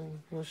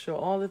Tam will show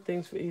all the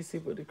things for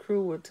EC, but the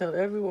crew will tell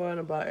everyone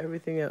about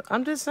everything else.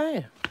 I'm just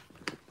saying.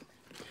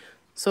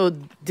 So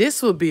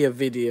this will be a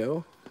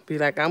video. Be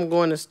like, I'm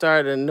going to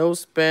start a no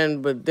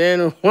spend, but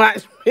then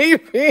watch me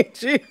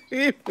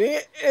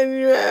GPP, and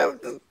you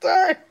have to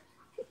start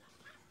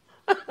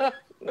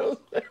no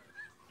spend.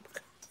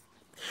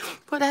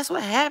 But that's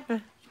what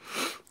happened.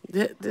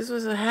 This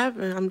was what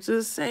happened. I'm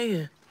just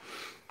saying.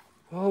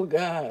 Oh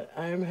God,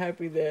 I am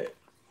happy that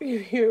you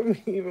hear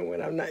me even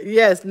when I'm not.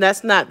 Yes,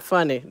 that's not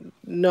funny.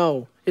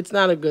 No, it's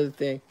not a good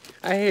thing.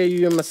 I hear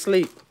you in my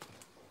sleep.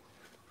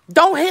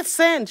 Don't hit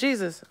send,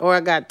 Jesus. Or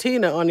I got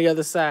Tina on the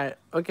other side.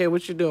 Okay,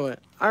 what you doing?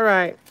 All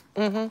right.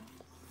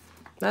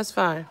 That's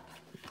fine.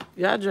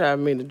 Y'all drive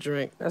me to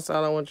drink. That's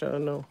all I want y'all to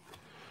know.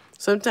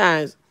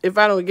 Sometimes, if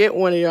I don't get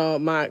one of y'all,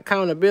 my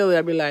accountability,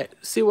 I'd be like,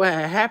 see what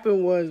had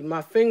happened was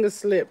my finger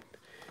slipped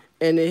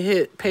and it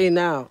hit pay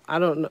now. I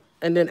don't know.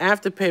 And then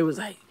Afterpay was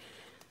like,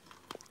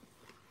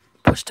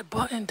 push the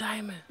button,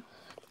 Diamond.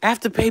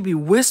 Afterpay be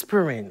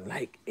whispering,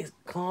 like it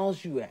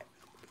calls you at,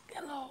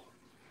 hello.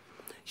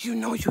 You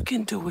know you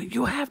can do it.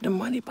 You'll have the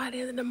money by the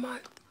end of the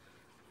month.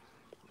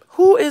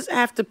 Who is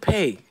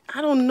Afterpay?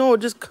 I don't know.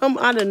 Just come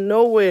out of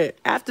nowhere.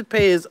 Afterpay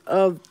is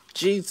of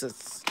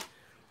Jesus.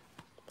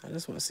 I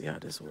just want to see how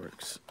this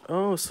works.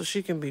 Oh, so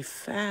she can be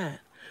fat.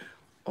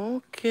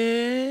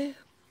 Okay.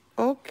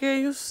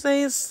 Okay, you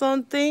say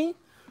something.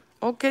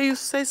 Okay, you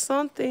say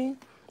something.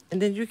 And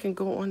then you can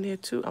go on there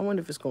too. I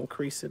wonder if it's going to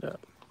crease it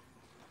up.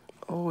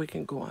 Oh, we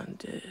can go on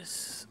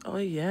this. Oh,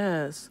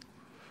 yes.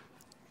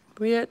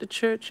 We at the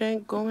church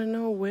ain't going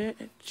nowhere.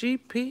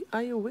 GP,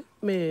 are you with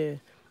me?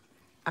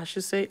 I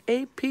should say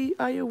AP,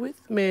 are you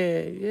with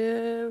me?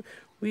 Yeah,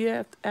 we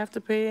have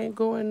Afterpay ain't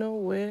going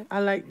nowhere. I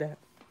like that.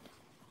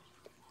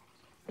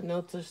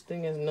 No such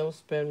thing as no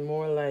spend,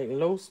 more like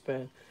low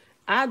spend.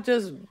 I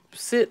just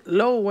sit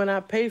low when I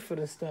pay for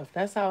the stuff.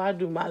 That's how I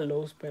do my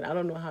low spend. I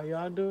don't know how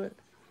y'all do it,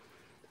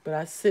 but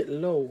I sit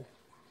low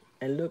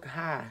and look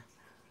high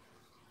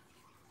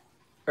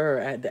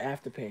at the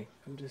Afterpay.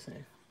 I'm just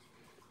saying.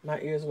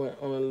 My ears went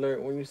on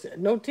alert when you said,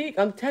 no, Teak,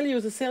 I'm telling you,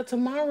 it's a sale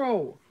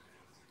tomorrow.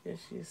 Yeah,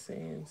 she's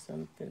saying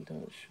something.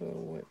 Don't sure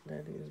what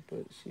that is,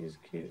 but she's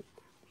cute.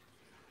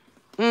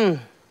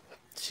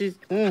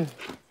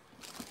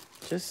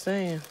 Just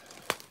saying.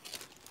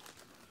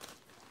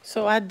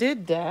 So I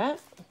did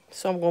that.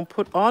 So I'm going to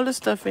put all the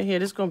stuff in here.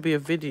 This is going to be a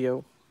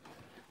video.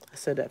 I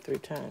said that 3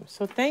 times.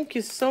 So thank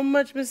you so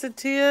much, Miss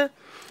Atiya,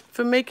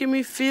 for making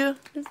me feel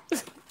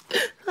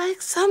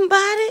like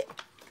somebody.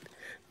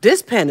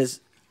 This pen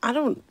is, what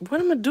am I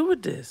going to do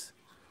with this?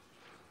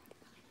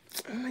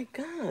 Oh my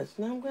gosh.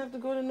 Now I'm going to have to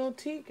go to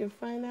Notique and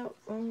find out.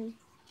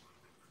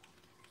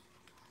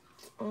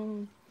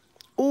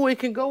 Oh, it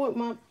can go with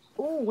my,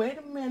 oh, wait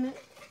a minute.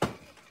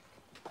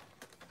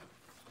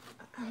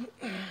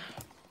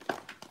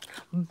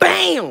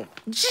 Bam!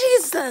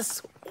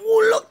 Jesus!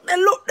 Oh, look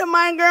there,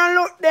 my girl,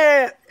 look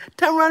there.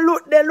 Turn around,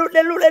 look there, look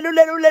there, look there, look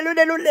there, look there, look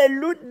there, look there,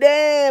 look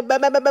there.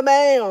 Bam, bam, bam, bam,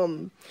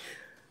 bam.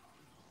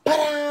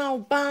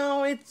 Bow,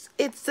 bow.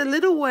 It's the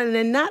little one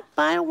and not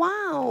by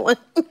wow.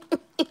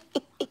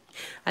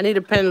 I need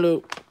a pen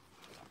loop.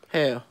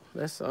 Hell,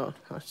 that's all.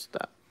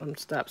 I'm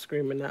stop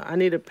screaming now. I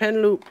need a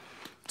pen loop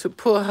to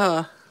put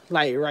her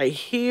like right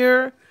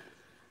here,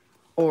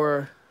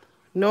 or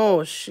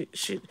no,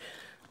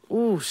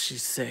 ooh,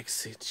 she's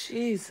sexy.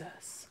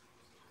 Jesus.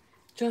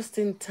 Just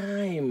in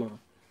time.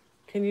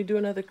 Can you do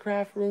another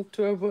craft room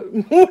tour? But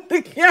move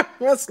the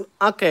camera.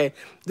 Okay,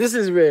 this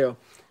is real.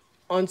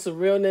 On some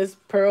realness,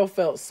 Pearl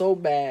felt so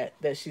bad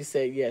that she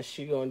said, yes,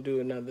 she gonna do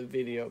another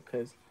video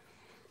because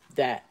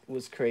that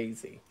was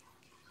crazy.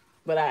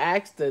 But I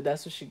asked her,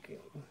 that's what she...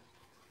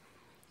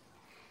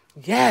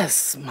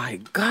 Yes, my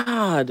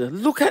God.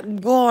 Look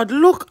at God.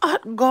 Look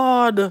at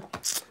God.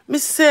 Me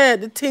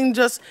said the thing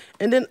just...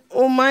 And then,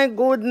 oh my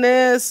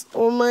goodness.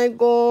 Oh my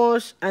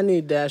gosh. I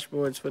need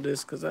dashboards for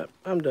this because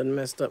I'm done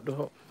messed up the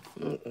whole...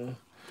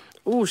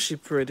 Oh, she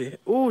pretty.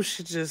 Oh,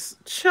 she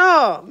just...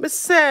 Sure. Me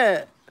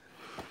said...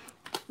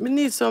 We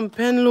need some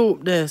pen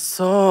loop there.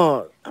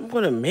 So, I'm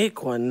going to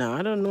make one now.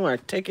 I don't know. I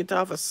take it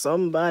off of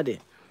somebody.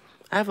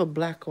 I have a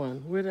black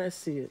one. Where did I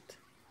see it?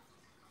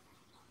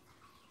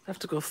 I have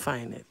to go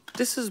find it.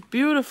 This is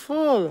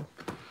beautiful.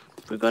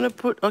 We're going to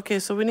put... Okay,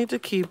 so we need to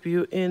keep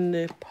you in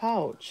the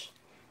pouch.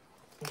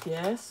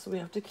 Yes, we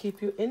have to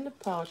keep you in the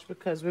pouch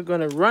because we're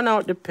going to run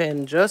out the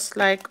pen just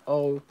like,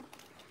 oh,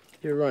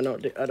 you run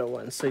out the other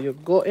one. So you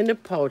go in the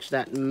pouch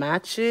that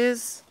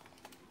matches...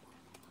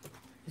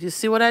 You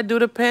see what I do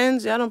to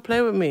pens? Y'all don't play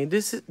with me.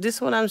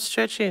 This one I'm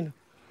stretching.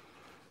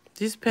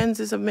 These pens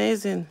is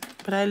amazing.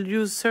 But I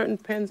use certain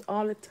pens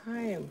all the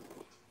time.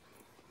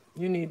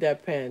 You need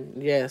that pen.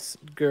 Yes,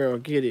 girl,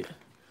 get it.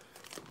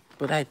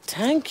 But I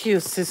thank you,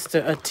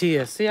 Sister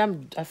Atiya. See,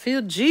 I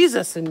feel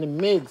Jesus in the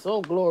midst.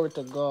 Oh, glory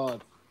to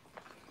God.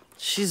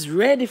 She's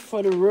ready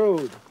for the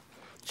road.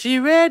 She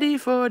ready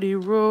for the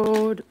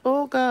road.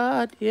 Oh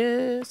God,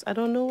 yes. I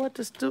don't know what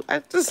to do.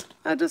 I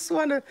just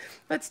wanna,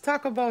 let's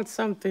talk about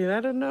something. I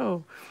don't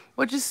know.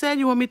 What you said,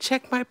 you want me to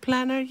check my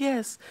planner?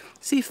 Yes.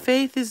 See,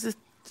 faith is the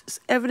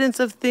evidence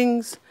of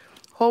things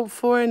hoped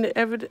for and the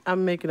evidence.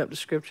 I'm making up the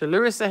scripture.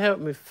 Larissa, help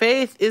me.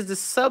 Faith is the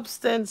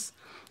substance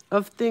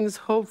of things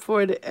hoped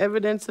for, the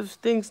evidence of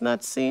things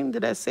not seen.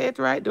 Did I say it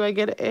right? Do I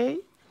get an A?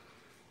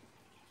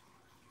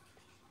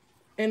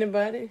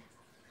 Anybody?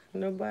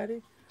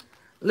 Nobody?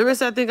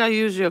 Larissa, I think I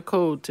used your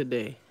code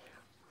today.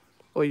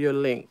 Or your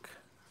link.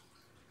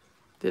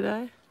 Did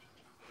I?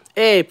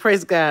 Hey,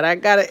 praise God. I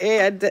got an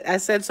A. I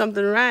said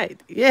something right.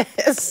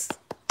 Yes.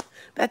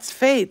 That's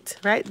faith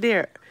right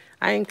there.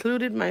 I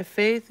included my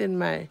faith in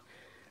my,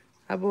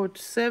 about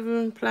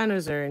 7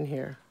 planners are in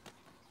here.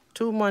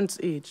 2 months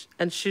each.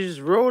 And she's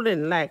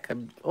rolling like a,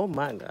 oh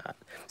my God.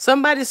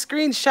 Somebody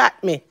screenshot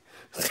me.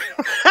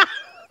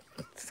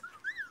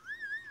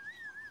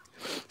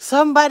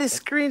 Somebody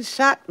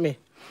screenshot me.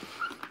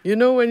 You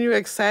know when you're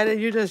excited,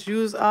 you just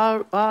use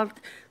all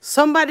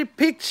somebody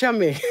picture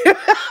me.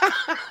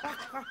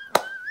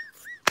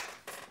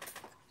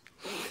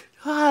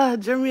 Ah,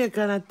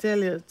 Jamaica, I tell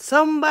you.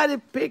 Somebody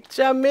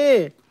picture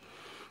me.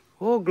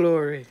 Oh,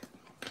 glory.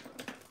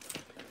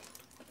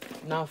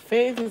 Now,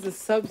 faith is the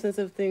substance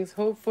of things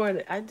hoped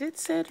for. I did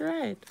say it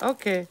right.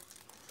 Okay.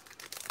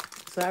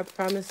 So I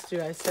promised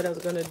you. I said I was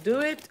going to do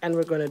it, and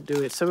we're going to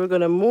do it. So we're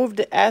going to move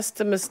the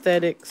Aston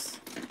aesthetics.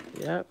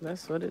 Yep,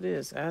 that's what it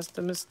is.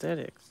 Aston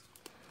aesthetics.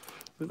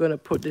 We're going to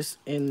put this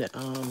in,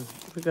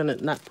 we're going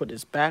to not put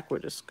this back. We're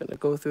just going to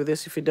go through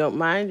this. If you don't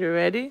mind, you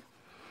ready?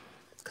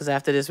 Because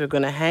after this, we're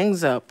going to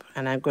hangs up,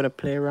 and I'm going to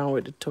play around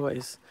with the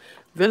toys.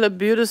 Villa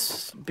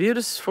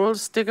Beautiful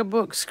Sticker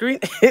Book. Screen.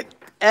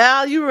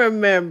 Al, you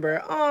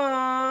remember.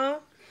 Aww.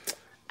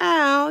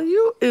 Al,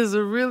 you is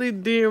a really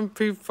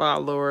DNP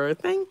follower.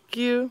 Thank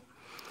you.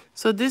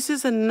 So this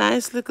is a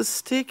nice little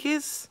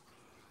stickies.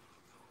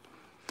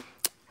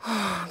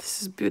 Oh,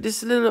 this is beautiful.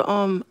 This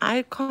little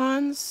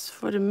icons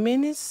for the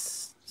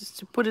minis. Just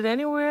to put it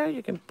anywhere,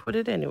 you can put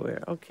it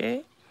anywhere,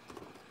 okay?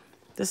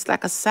 Just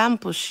like a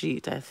sample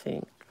sheet, I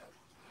think.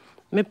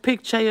 Me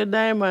picture your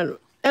diamond.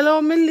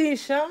 Hello,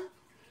 Melisha.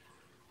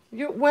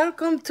 You're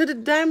welcome to the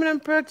Diamond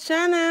and Pearl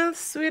channel,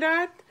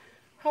 sweetheart.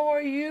 How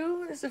are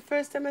you? It's the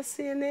first time I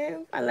see your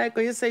name. I like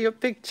when you say you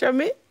picture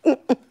me.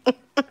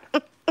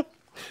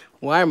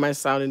 Why am I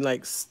sounding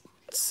like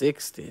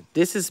 60?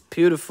 This is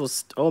beautiful.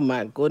 Oh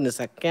my goodness,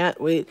 I can't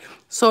wait.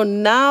 So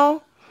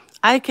now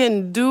I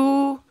can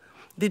do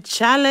the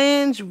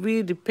challenge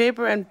with the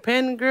paper and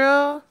pen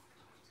girl.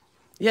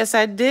 Yes,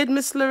 I did,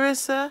 Miss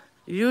Larissa.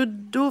 You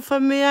do for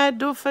me, I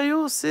do for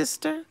you,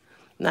 sister.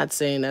 Not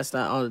saying that's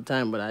not all the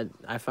time, but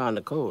I found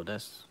the code.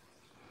 That's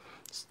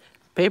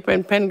Paper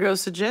and Pen Girl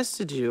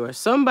suggested you, or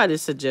somebody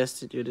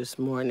suggested you this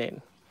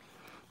morning.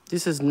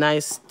 This is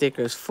nice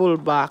stickers, full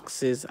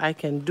boxes. I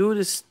can do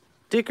the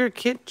sticker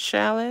kit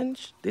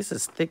challenge. This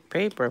is thick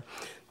paper.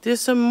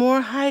 There's some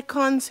more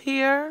icons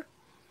here.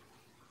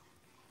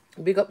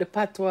 Big up the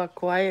Patois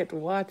Quiet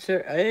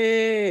Watcher.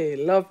 Hey,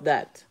 love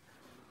that.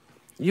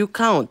 You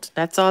count.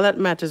 That's all that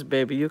matters,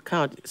 baby. You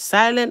count.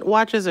 Silent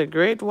watchers are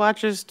great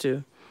watchers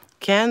too.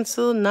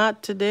 Cancel,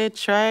 not today,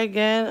 try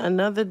again,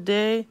 another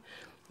day.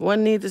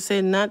 One need to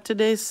say, not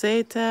today,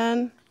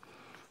 Satan.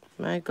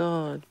 My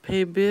God.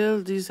 Pay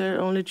bills. These are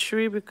only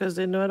 3 because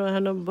they know I don't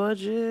have no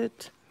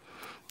budget.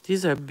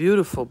 These are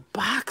beautiful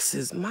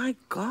boxes. My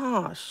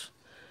gosh.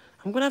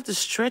 I'm going to have to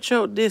stretch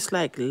out this,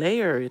 like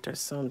layer it or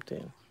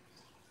something.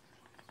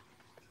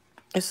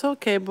 It's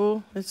okay,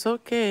 boo. It's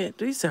okay.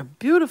 These are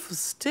beautiful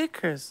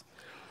stickers.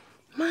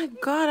 My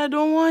God, I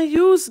don't want to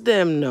use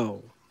them,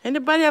 no.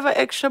 Anybody have an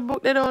extra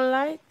book they don't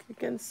like? You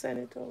can send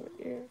it over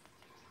here.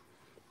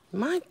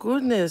 My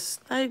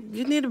goodness,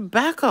 you need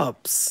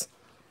backups.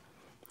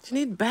 You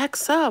need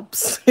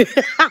backups.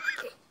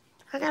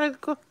 I gotta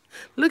go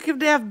look if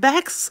they have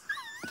backs.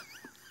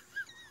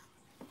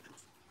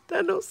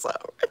 That don't sound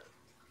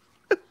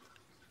right.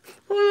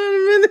 Hold on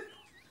a minute.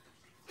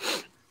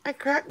 I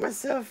cracked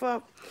myself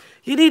up.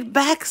 You need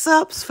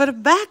backups for the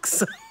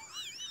backs.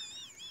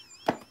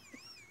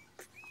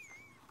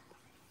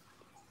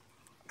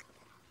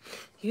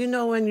 You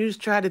know when you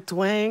try to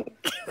twang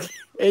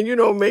and you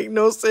don't make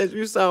no sense,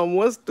 you sound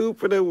more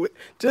stupid.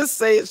 Just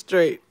say it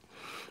straight.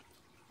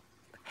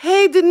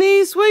 Hey,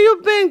 Denise, where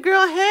you been,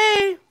 girl?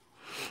 Hey.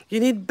 You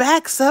need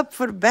backs up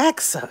for the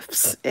backs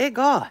ups. Hey,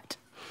 God.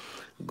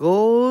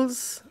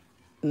 Goals,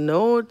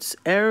 notes,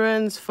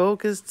 errands,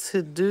 focus,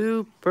 to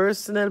do,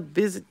 personal,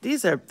 busy.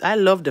 These are, I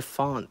love the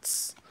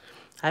fonts.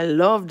 I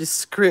love the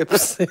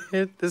scripts.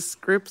 The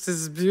scripts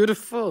is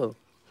beautiful.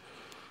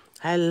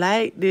 I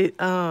like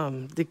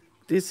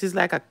this is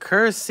like a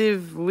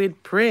cursive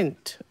with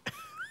print.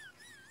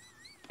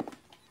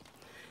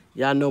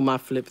 Y'all know my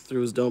flip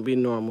throughs don't be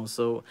normal.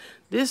 So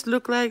this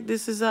look like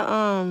this is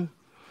a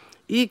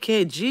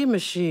EKG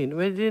machine.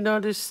 Where do you know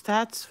the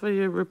stats for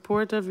your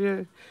report of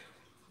your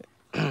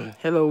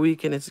hello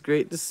weekend? It's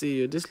great to see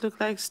you. This look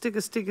like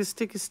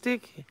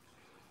sticky.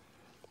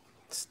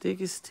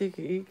 Sticky,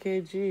 sticky,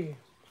 EKG.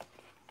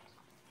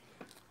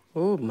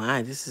 Oh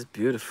my, this is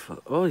beautiful.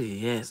 Oh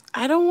yes.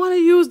 I don't want to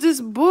use this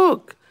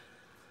book.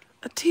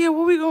 Atiya,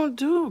 what we gonna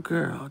do,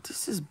 girl?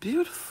 This is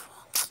beautiful.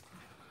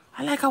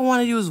 I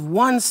want to use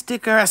one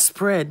sticker a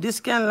spread. This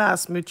can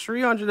last me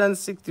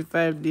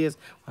 365 days.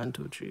 1,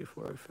 2, 3,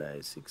 4,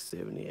 5, 6,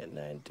 7, 8,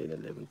 9, 10,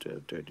 11,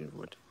 12, 13,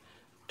 14.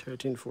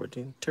 13,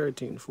 14,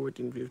 13,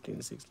 14,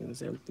 15, 16,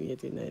 17,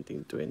 18,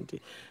 19,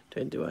 20,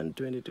 21,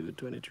 22,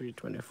 23,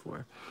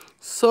 24.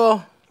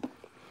 So,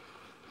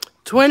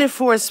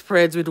 24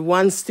 spreads with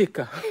one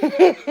sticker.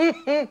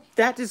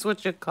 That is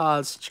what you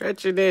call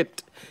stretching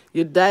it.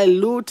 You're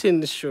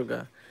diluting the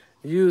sugar.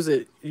 Use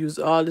it. Use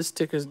all the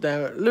stickers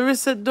down.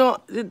 Larissa,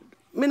 don't.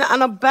 Me not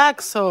on a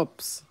back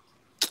soaps.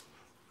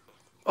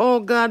 Oh,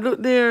 God,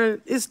 look there.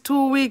 It's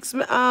 2 weeks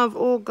me have.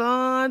 Oh,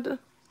 God.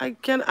 I'm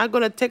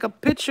going to take a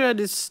picture of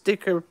this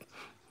sticker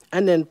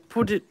and then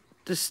put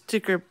the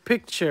sticker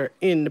picture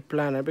in the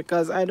planner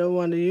because I don't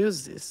want to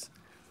use this.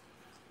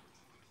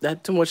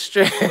 That's too much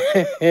stress.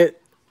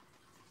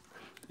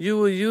 You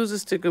will use a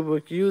sticker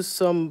book. Use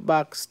some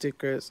box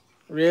stickers.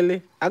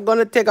 Really? I'm going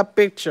to take a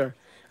picture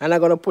and I'm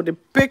going to put the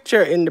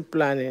picture in the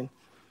planning.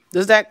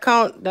 Does that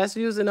count? That's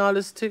using all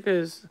the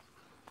stickers.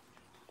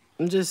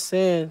 I'm just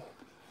saying.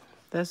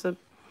 That's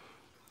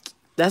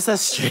a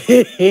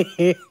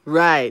stretch.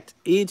 Right.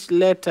 Each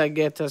letter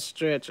gets a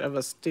stretch of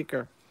a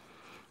sticker.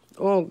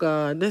 Oh,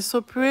 God. They're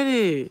so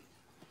pretty.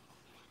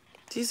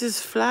 This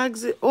is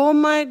flags. Oh,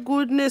 my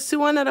goodness. See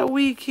one other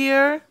week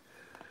here?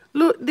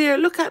 Look there.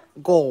 Look at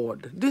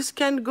God. This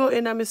can go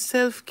in my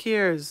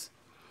self-cares.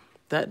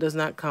 That does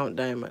not count,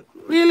 Diamond.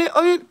 Really?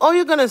 Are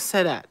you going to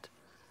say that?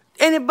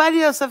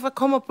 Anybody else ever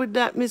come up with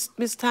that,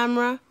 Miss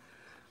Tamara?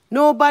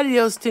 Nobody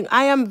else think.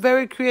 I am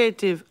very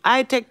creative.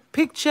 I take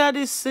picture of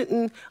this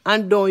sitting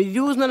and don't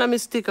use none of my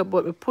sticker,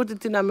 but we put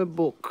it in my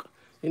book.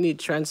 You need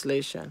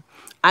translation.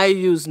 I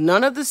use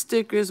none of the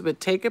stickers, but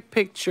take a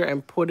picture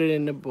and put it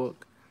in the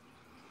book.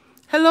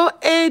 Hello,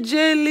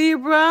 AJ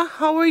Libra.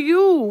 How are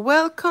you?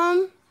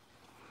 Welcome.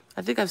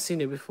 I think I've seen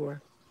you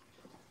before.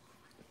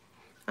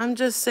 I'm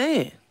just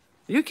saying.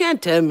 You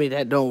can't tell me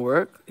that don't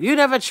work. You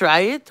never try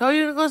it.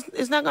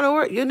 It's not going to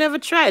work. You never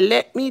try.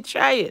 Let me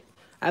try it.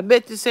 I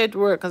bet you say it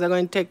work because I'm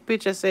going to take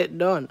pictures, say it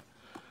done.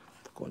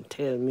 You're going to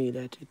tell me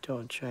that you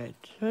don't try it.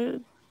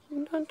 You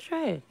don't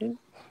try it.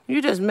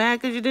 You just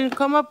mad because you didn't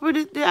come up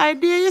with the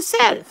idea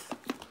yourself.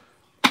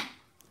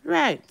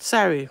 Right.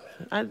 Sorry.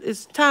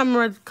 It's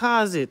Tamara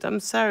caused it. I'm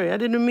sorry. I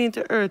didn't mean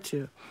to hurt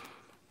you.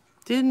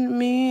 Didn't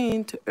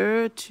mean to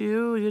hurt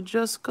you. You're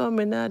just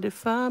coming out the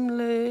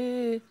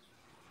family.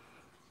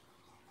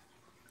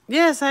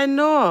 Yes, I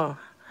know.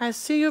 I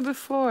see you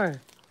before.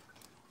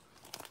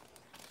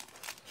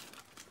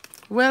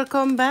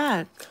 Welcome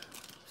back.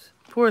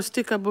 Poor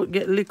sticker book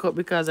get licked up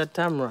because of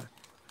Tamara.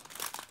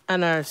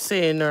 And are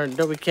saying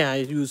that we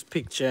can't use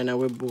picture in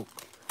our book.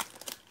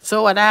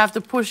 So what, I have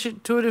to push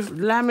it to the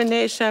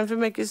lamination to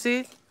make you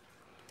see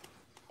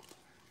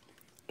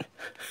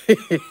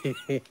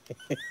it?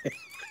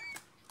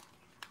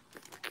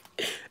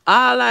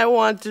 All I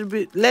want to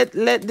be, let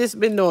this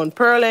be known.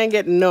 Pearl ain't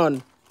getting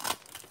none.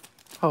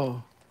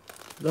 Oh.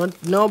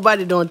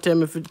 Nobody don't tell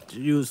me if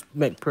it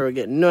make Pearl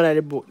get none of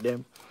the book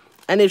them.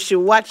 And if she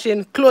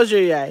watching, close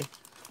your eye.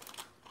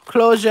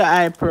 Close your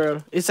eye,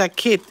 Pearl. It's a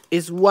kit.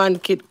 It's one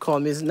kit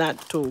come. It's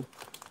not two.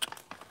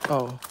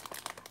 Oh.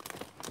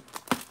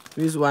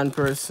 This one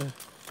person.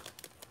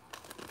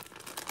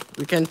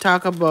 We can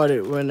talk about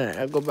it when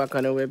I go back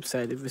on the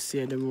website if we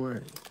see any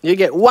more. You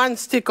get one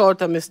stick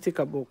out of my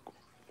sticker book.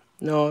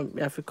 No,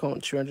 you have to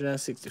count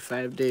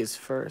 365 days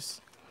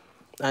first.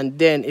 And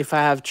then if I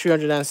have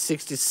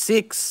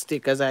 366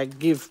 stickers, I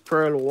give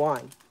Pearl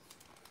one.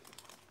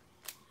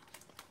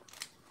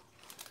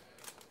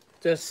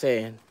 Just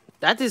saying.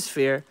 That is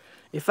fair.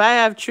 If I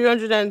have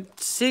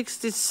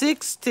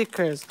 366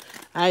 stickers,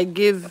 I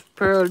give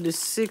Pearl the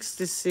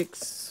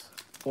 66th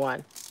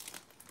one.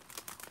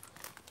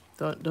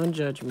 Don't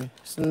judge me.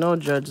 It's no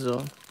judge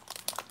zone.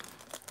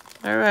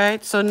 All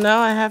right, so now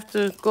I have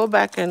to go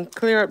back and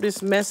clear up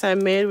this mess I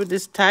made with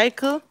this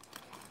title.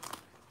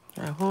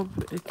 I hope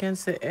it can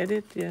say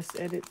edit. Yes,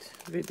 edit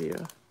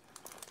video.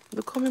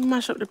 Look how me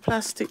mash up the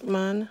plastic,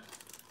 man.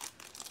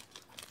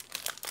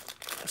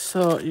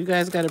 So you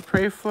guys got to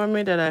pray for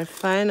me that I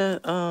find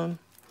a,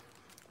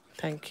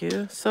 thank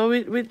you. So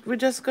we're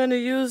just going to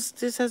use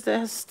this as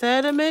the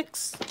starter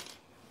mix.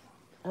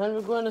 And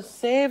we're going to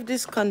save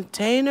these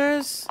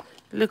containers.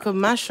 Little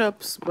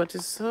mashups, but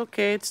it's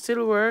okay. It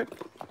still works.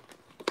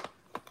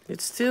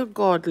 It's still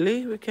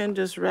godly. We can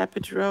just wrap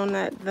it around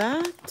like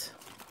that.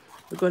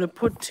 We're going to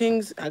put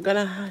things. I'm going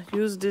to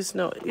use this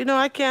now. You know,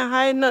 I can't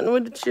hide nothing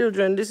with the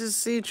children. This is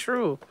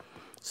see-through.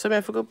 So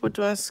I forgot to put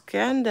one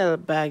scandal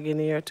bag in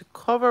here to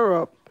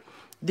cover up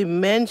the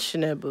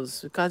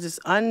mentionables because it's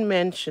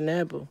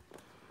unmentionable.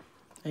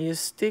 And you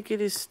stick it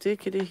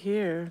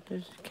here.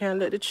 You can't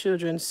let the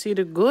children see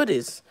the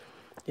goodies.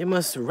 You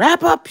must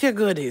wrap up your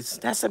goodies.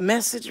 That's a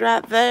message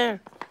right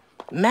there.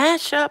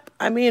 Mash up.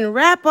 I mean,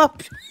 wrap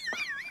up.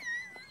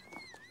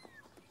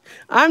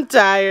 I'm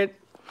tired.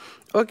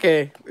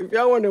 Okay, if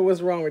y'all wonder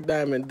what's wrong with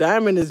Diamond,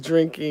 Diamond is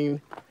drinking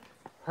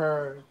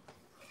her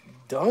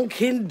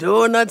Dunkin'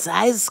 Donuts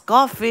iced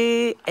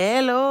coffee.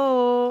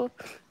 Hello.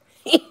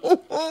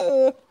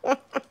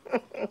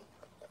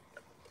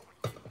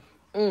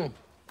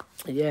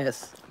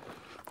 Yes.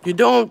 You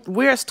don't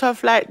wear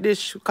stuff like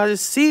this because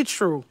it's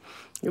see-through.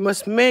 You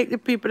must make the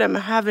people that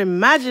have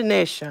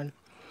imagination.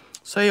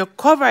 So you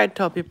cover it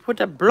up. You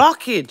put a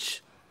blockage.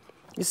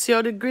 You see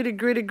how the gritty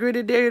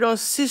there, you don't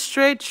see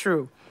straight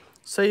through.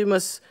 So you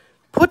must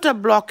put a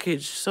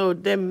blockage so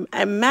them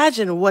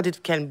imagine what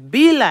it can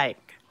be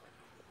like.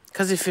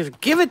 Because if you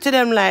give it to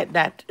them like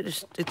that,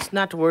 it's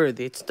not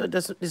worthy.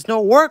 There's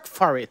no work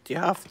for it. You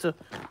have to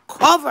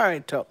cover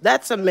it up.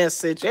 That's a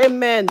message.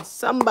 Amen.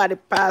 Somebody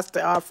pass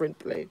the offering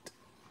plate.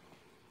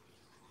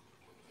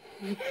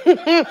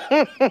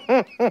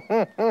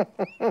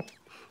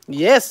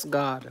 Yes,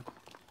 God.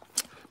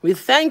 We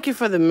thank you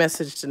for the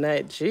message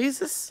tonight,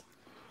 Jesus.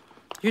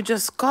 You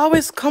just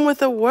always come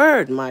with a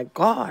word, my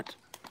God.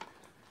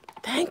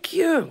 Thank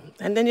you.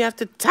 And then you have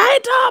to tie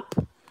it up.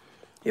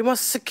 You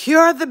must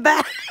secure the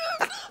bag.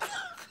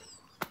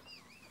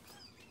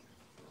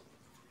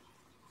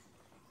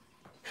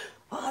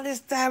 All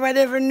this time I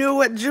never knew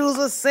what Jules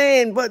was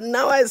saying, but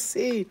now I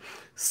see.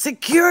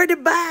 Secure the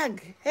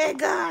bag. Hey,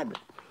 God.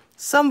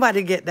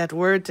 Somebody get that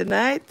word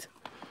tonight.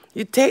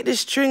 You take the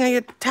string and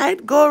you tie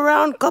it, go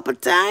around a couple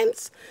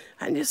times,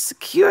 and you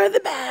secure the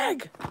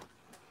bag.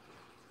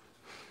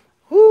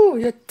 Ooh,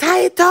 you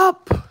tie it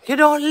up. You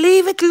don't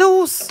leave it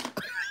loose.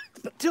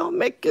 Don't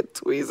make your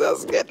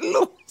tweezers get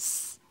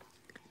loose.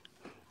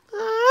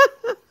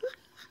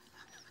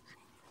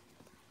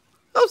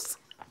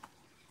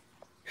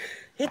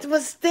 It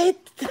was stay.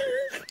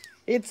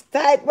 It's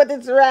tight, but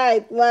it's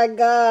right. My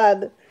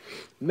God.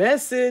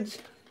 Message.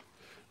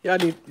 Y'all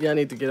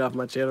need to get off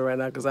my channel right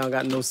now because I don't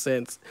got no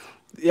sense.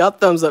 Y'all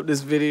thumbs up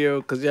this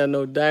video because y'all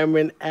know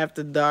Diamond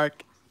After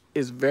Dark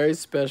is very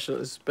special,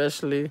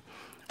 especially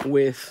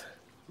with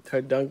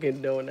her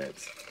Dunkin'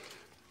 Donuts.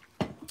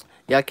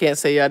 Y'all can't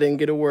say y'all didn't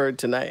get a word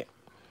tonight.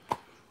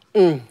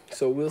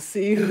 So we'll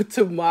see you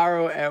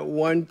tomorrow at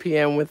 1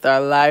 p.m. with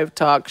our live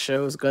talk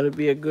show. It's going to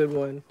be a good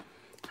one.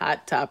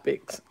 Hot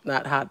topics.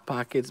 Not hot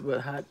pockets,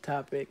 but hot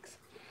topics.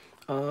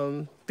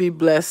 Be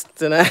blessed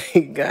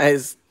tonight,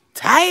 guys.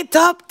 Tight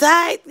up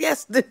tight.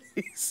 Yes,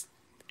 Denise.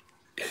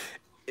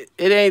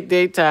 It ain't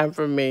daytime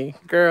for me.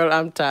 Girl,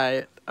 I'm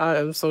tired. I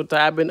am so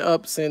tired. I've been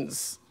up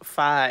since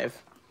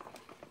 5.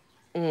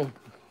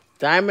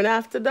 Diamond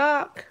After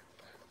Dark.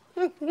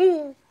 Put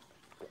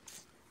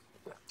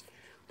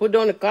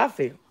on the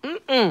coffee.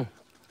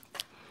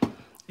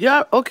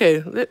 Y'all,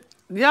 okay.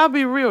 Y'all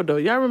be real, though.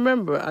 Y'all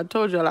remember, I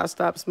told y'all I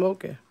stopped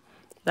smoking.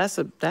 That's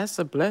a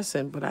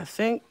blessing, but I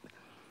think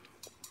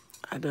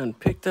I done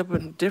picked up a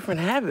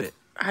different habit.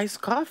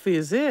 Iced coffee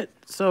is it.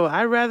 So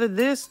I'd rather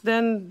this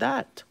than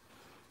that.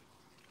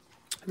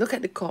 Look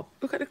at the cup.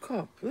 Look at the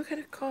cup. Look at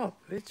the cup.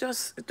 It's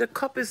just, the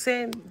cup is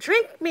saying,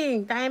 drink me,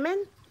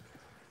 Diamond.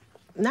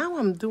 Now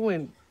I'm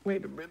doing,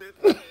 wait a minute.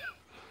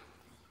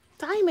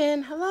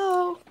 Diamond,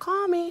 hello,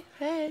 call me.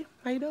 Hey,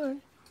 how you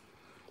doing?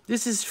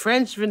 This is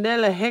French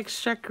vanilla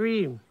extra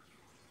cream.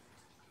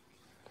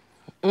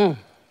 I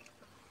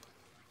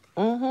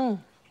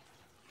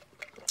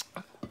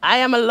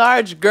am a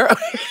large girl.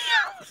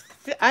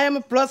 I am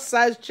a plus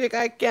size chick.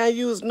 I can't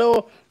use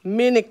no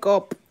mini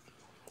cup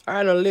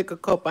or no liquor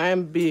cup. I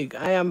am big.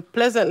 I am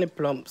pleasantly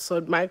plump.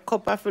 So my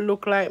cup have to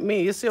look like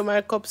me. You see how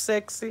my cup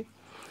sexy?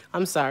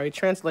 I'm sorry,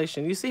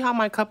 translation. You see how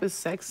my cup is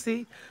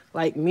sexy?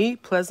 Like me,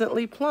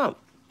 pleasantly plump.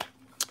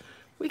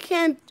 We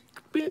can't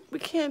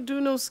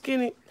do no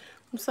skinny.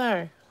 I'm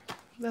sorry.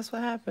 That's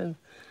what happened.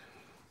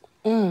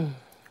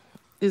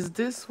 Is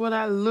this what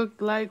I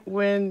looked like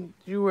when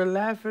you were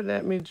laughing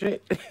at me?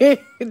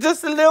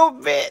 Just a little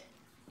bit.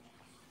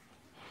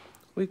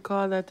 We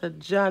call that a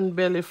John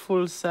belly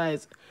full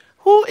size.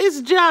 Who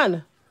is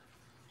John?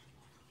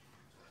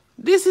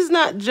 This is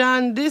not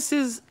John. This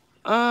is,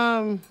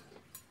 I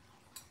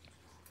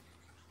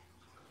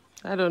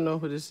don't know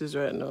who this is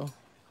right now.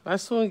 I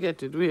soon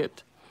get it.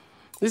 Wait.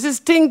 This is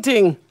Ting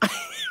Ting.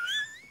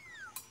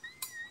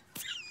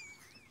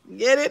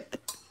 Get it?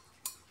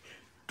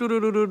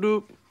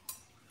 Do-do-do-do-do.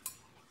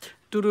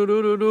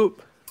 Do-do-do-do-do.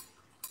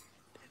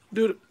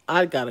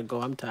 I gotta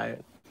go. I'm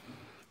tired.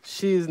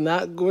 She's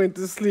not going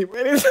to sleep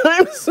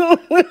anytime soon.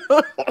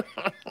 All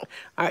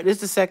right, this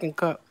is the second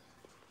cup.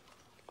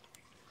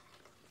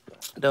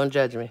 Don't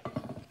judge me.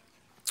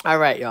 All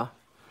right, y'all.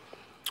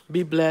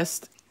 Be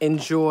blessed.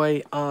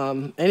 Enjoy.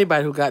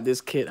 Anybody who got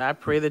this kit, I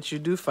pray that you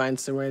do find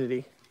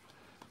serenity.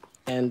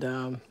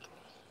 And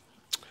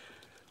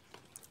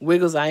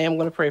Wiggles, I am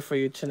going to pray for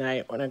you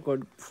tonight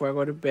before I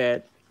go to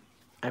bed.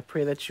 I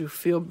pray that you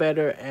feel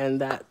better and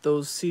that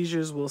those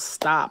seizures will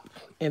stop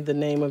in the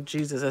name of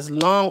Jesus. As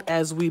long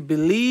as we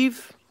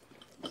believe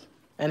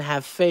and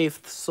have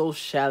faith, so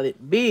shall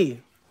it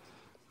be.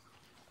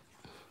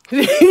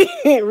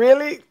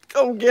 Really?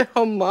 Come get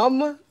her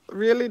mama?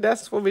 Really?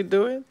 That's what we're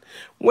doing?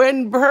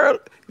 When Pearl,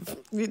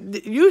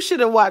 you should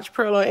have watched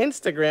Pearl on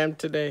Instagram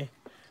today.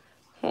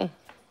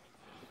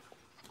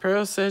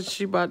 Pearl said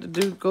she about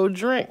to go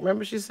drink.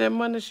 Remember she said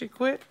Monday she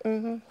quit?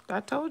 I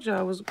told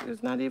you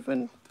it's not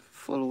even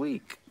full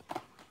week.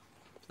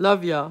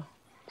 Love y'all.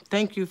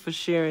 Thank you for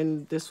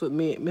sharing this with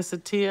me. Miss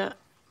Atiya,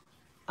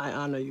 I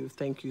honor you.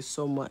 Thank you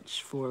so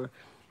much for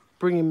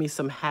bringing me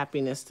some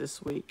happiness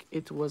this week.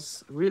 It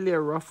was really a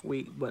rough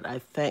week, but I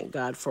thank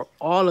God for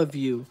all of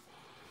you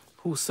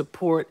who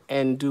support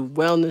and do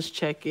wellness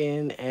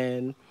check-in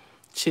and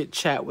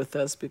chit-chat with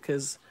us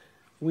because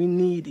we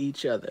need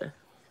each other.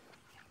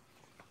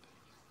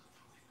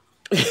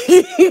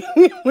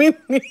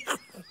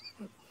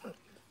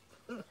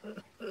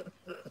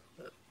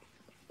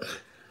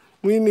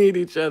 we need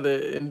each other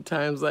in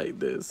times like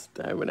this.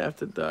 Diamond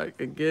After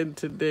Dark again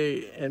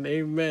today, and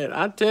amen.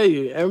 I tell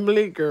you,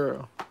 Emily,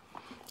 girl,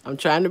 I'm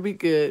trying to be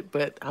good,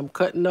 but I'm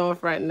cutting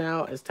off right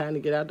now. It's time to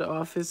get out of the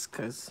office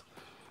because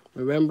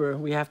remember,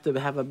 we have to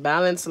have a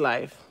balanced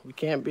life. We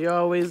can't be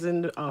always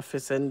in the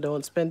office and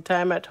don't spend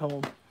time at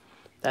home.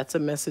 That's a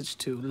message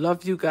too.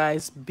 Love you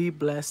guys. Be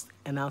blessed,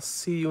 and I'll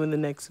see you in the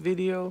next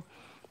video.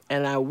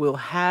 And I will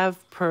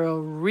have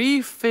Pearl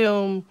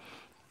refilm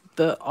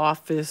the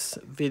office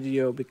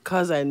video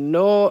because I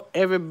know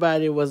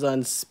everybody was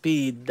on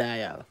speed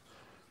dial.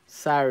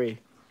 Sorry,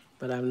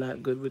 but I'm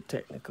not good with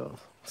technical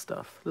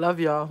stuff. Love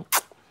y'all.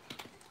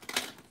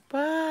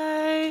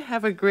 Bye.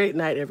 Have a great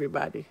night,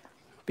 everybody.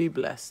 Be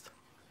blessed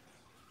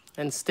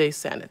and stay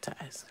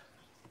sanitized.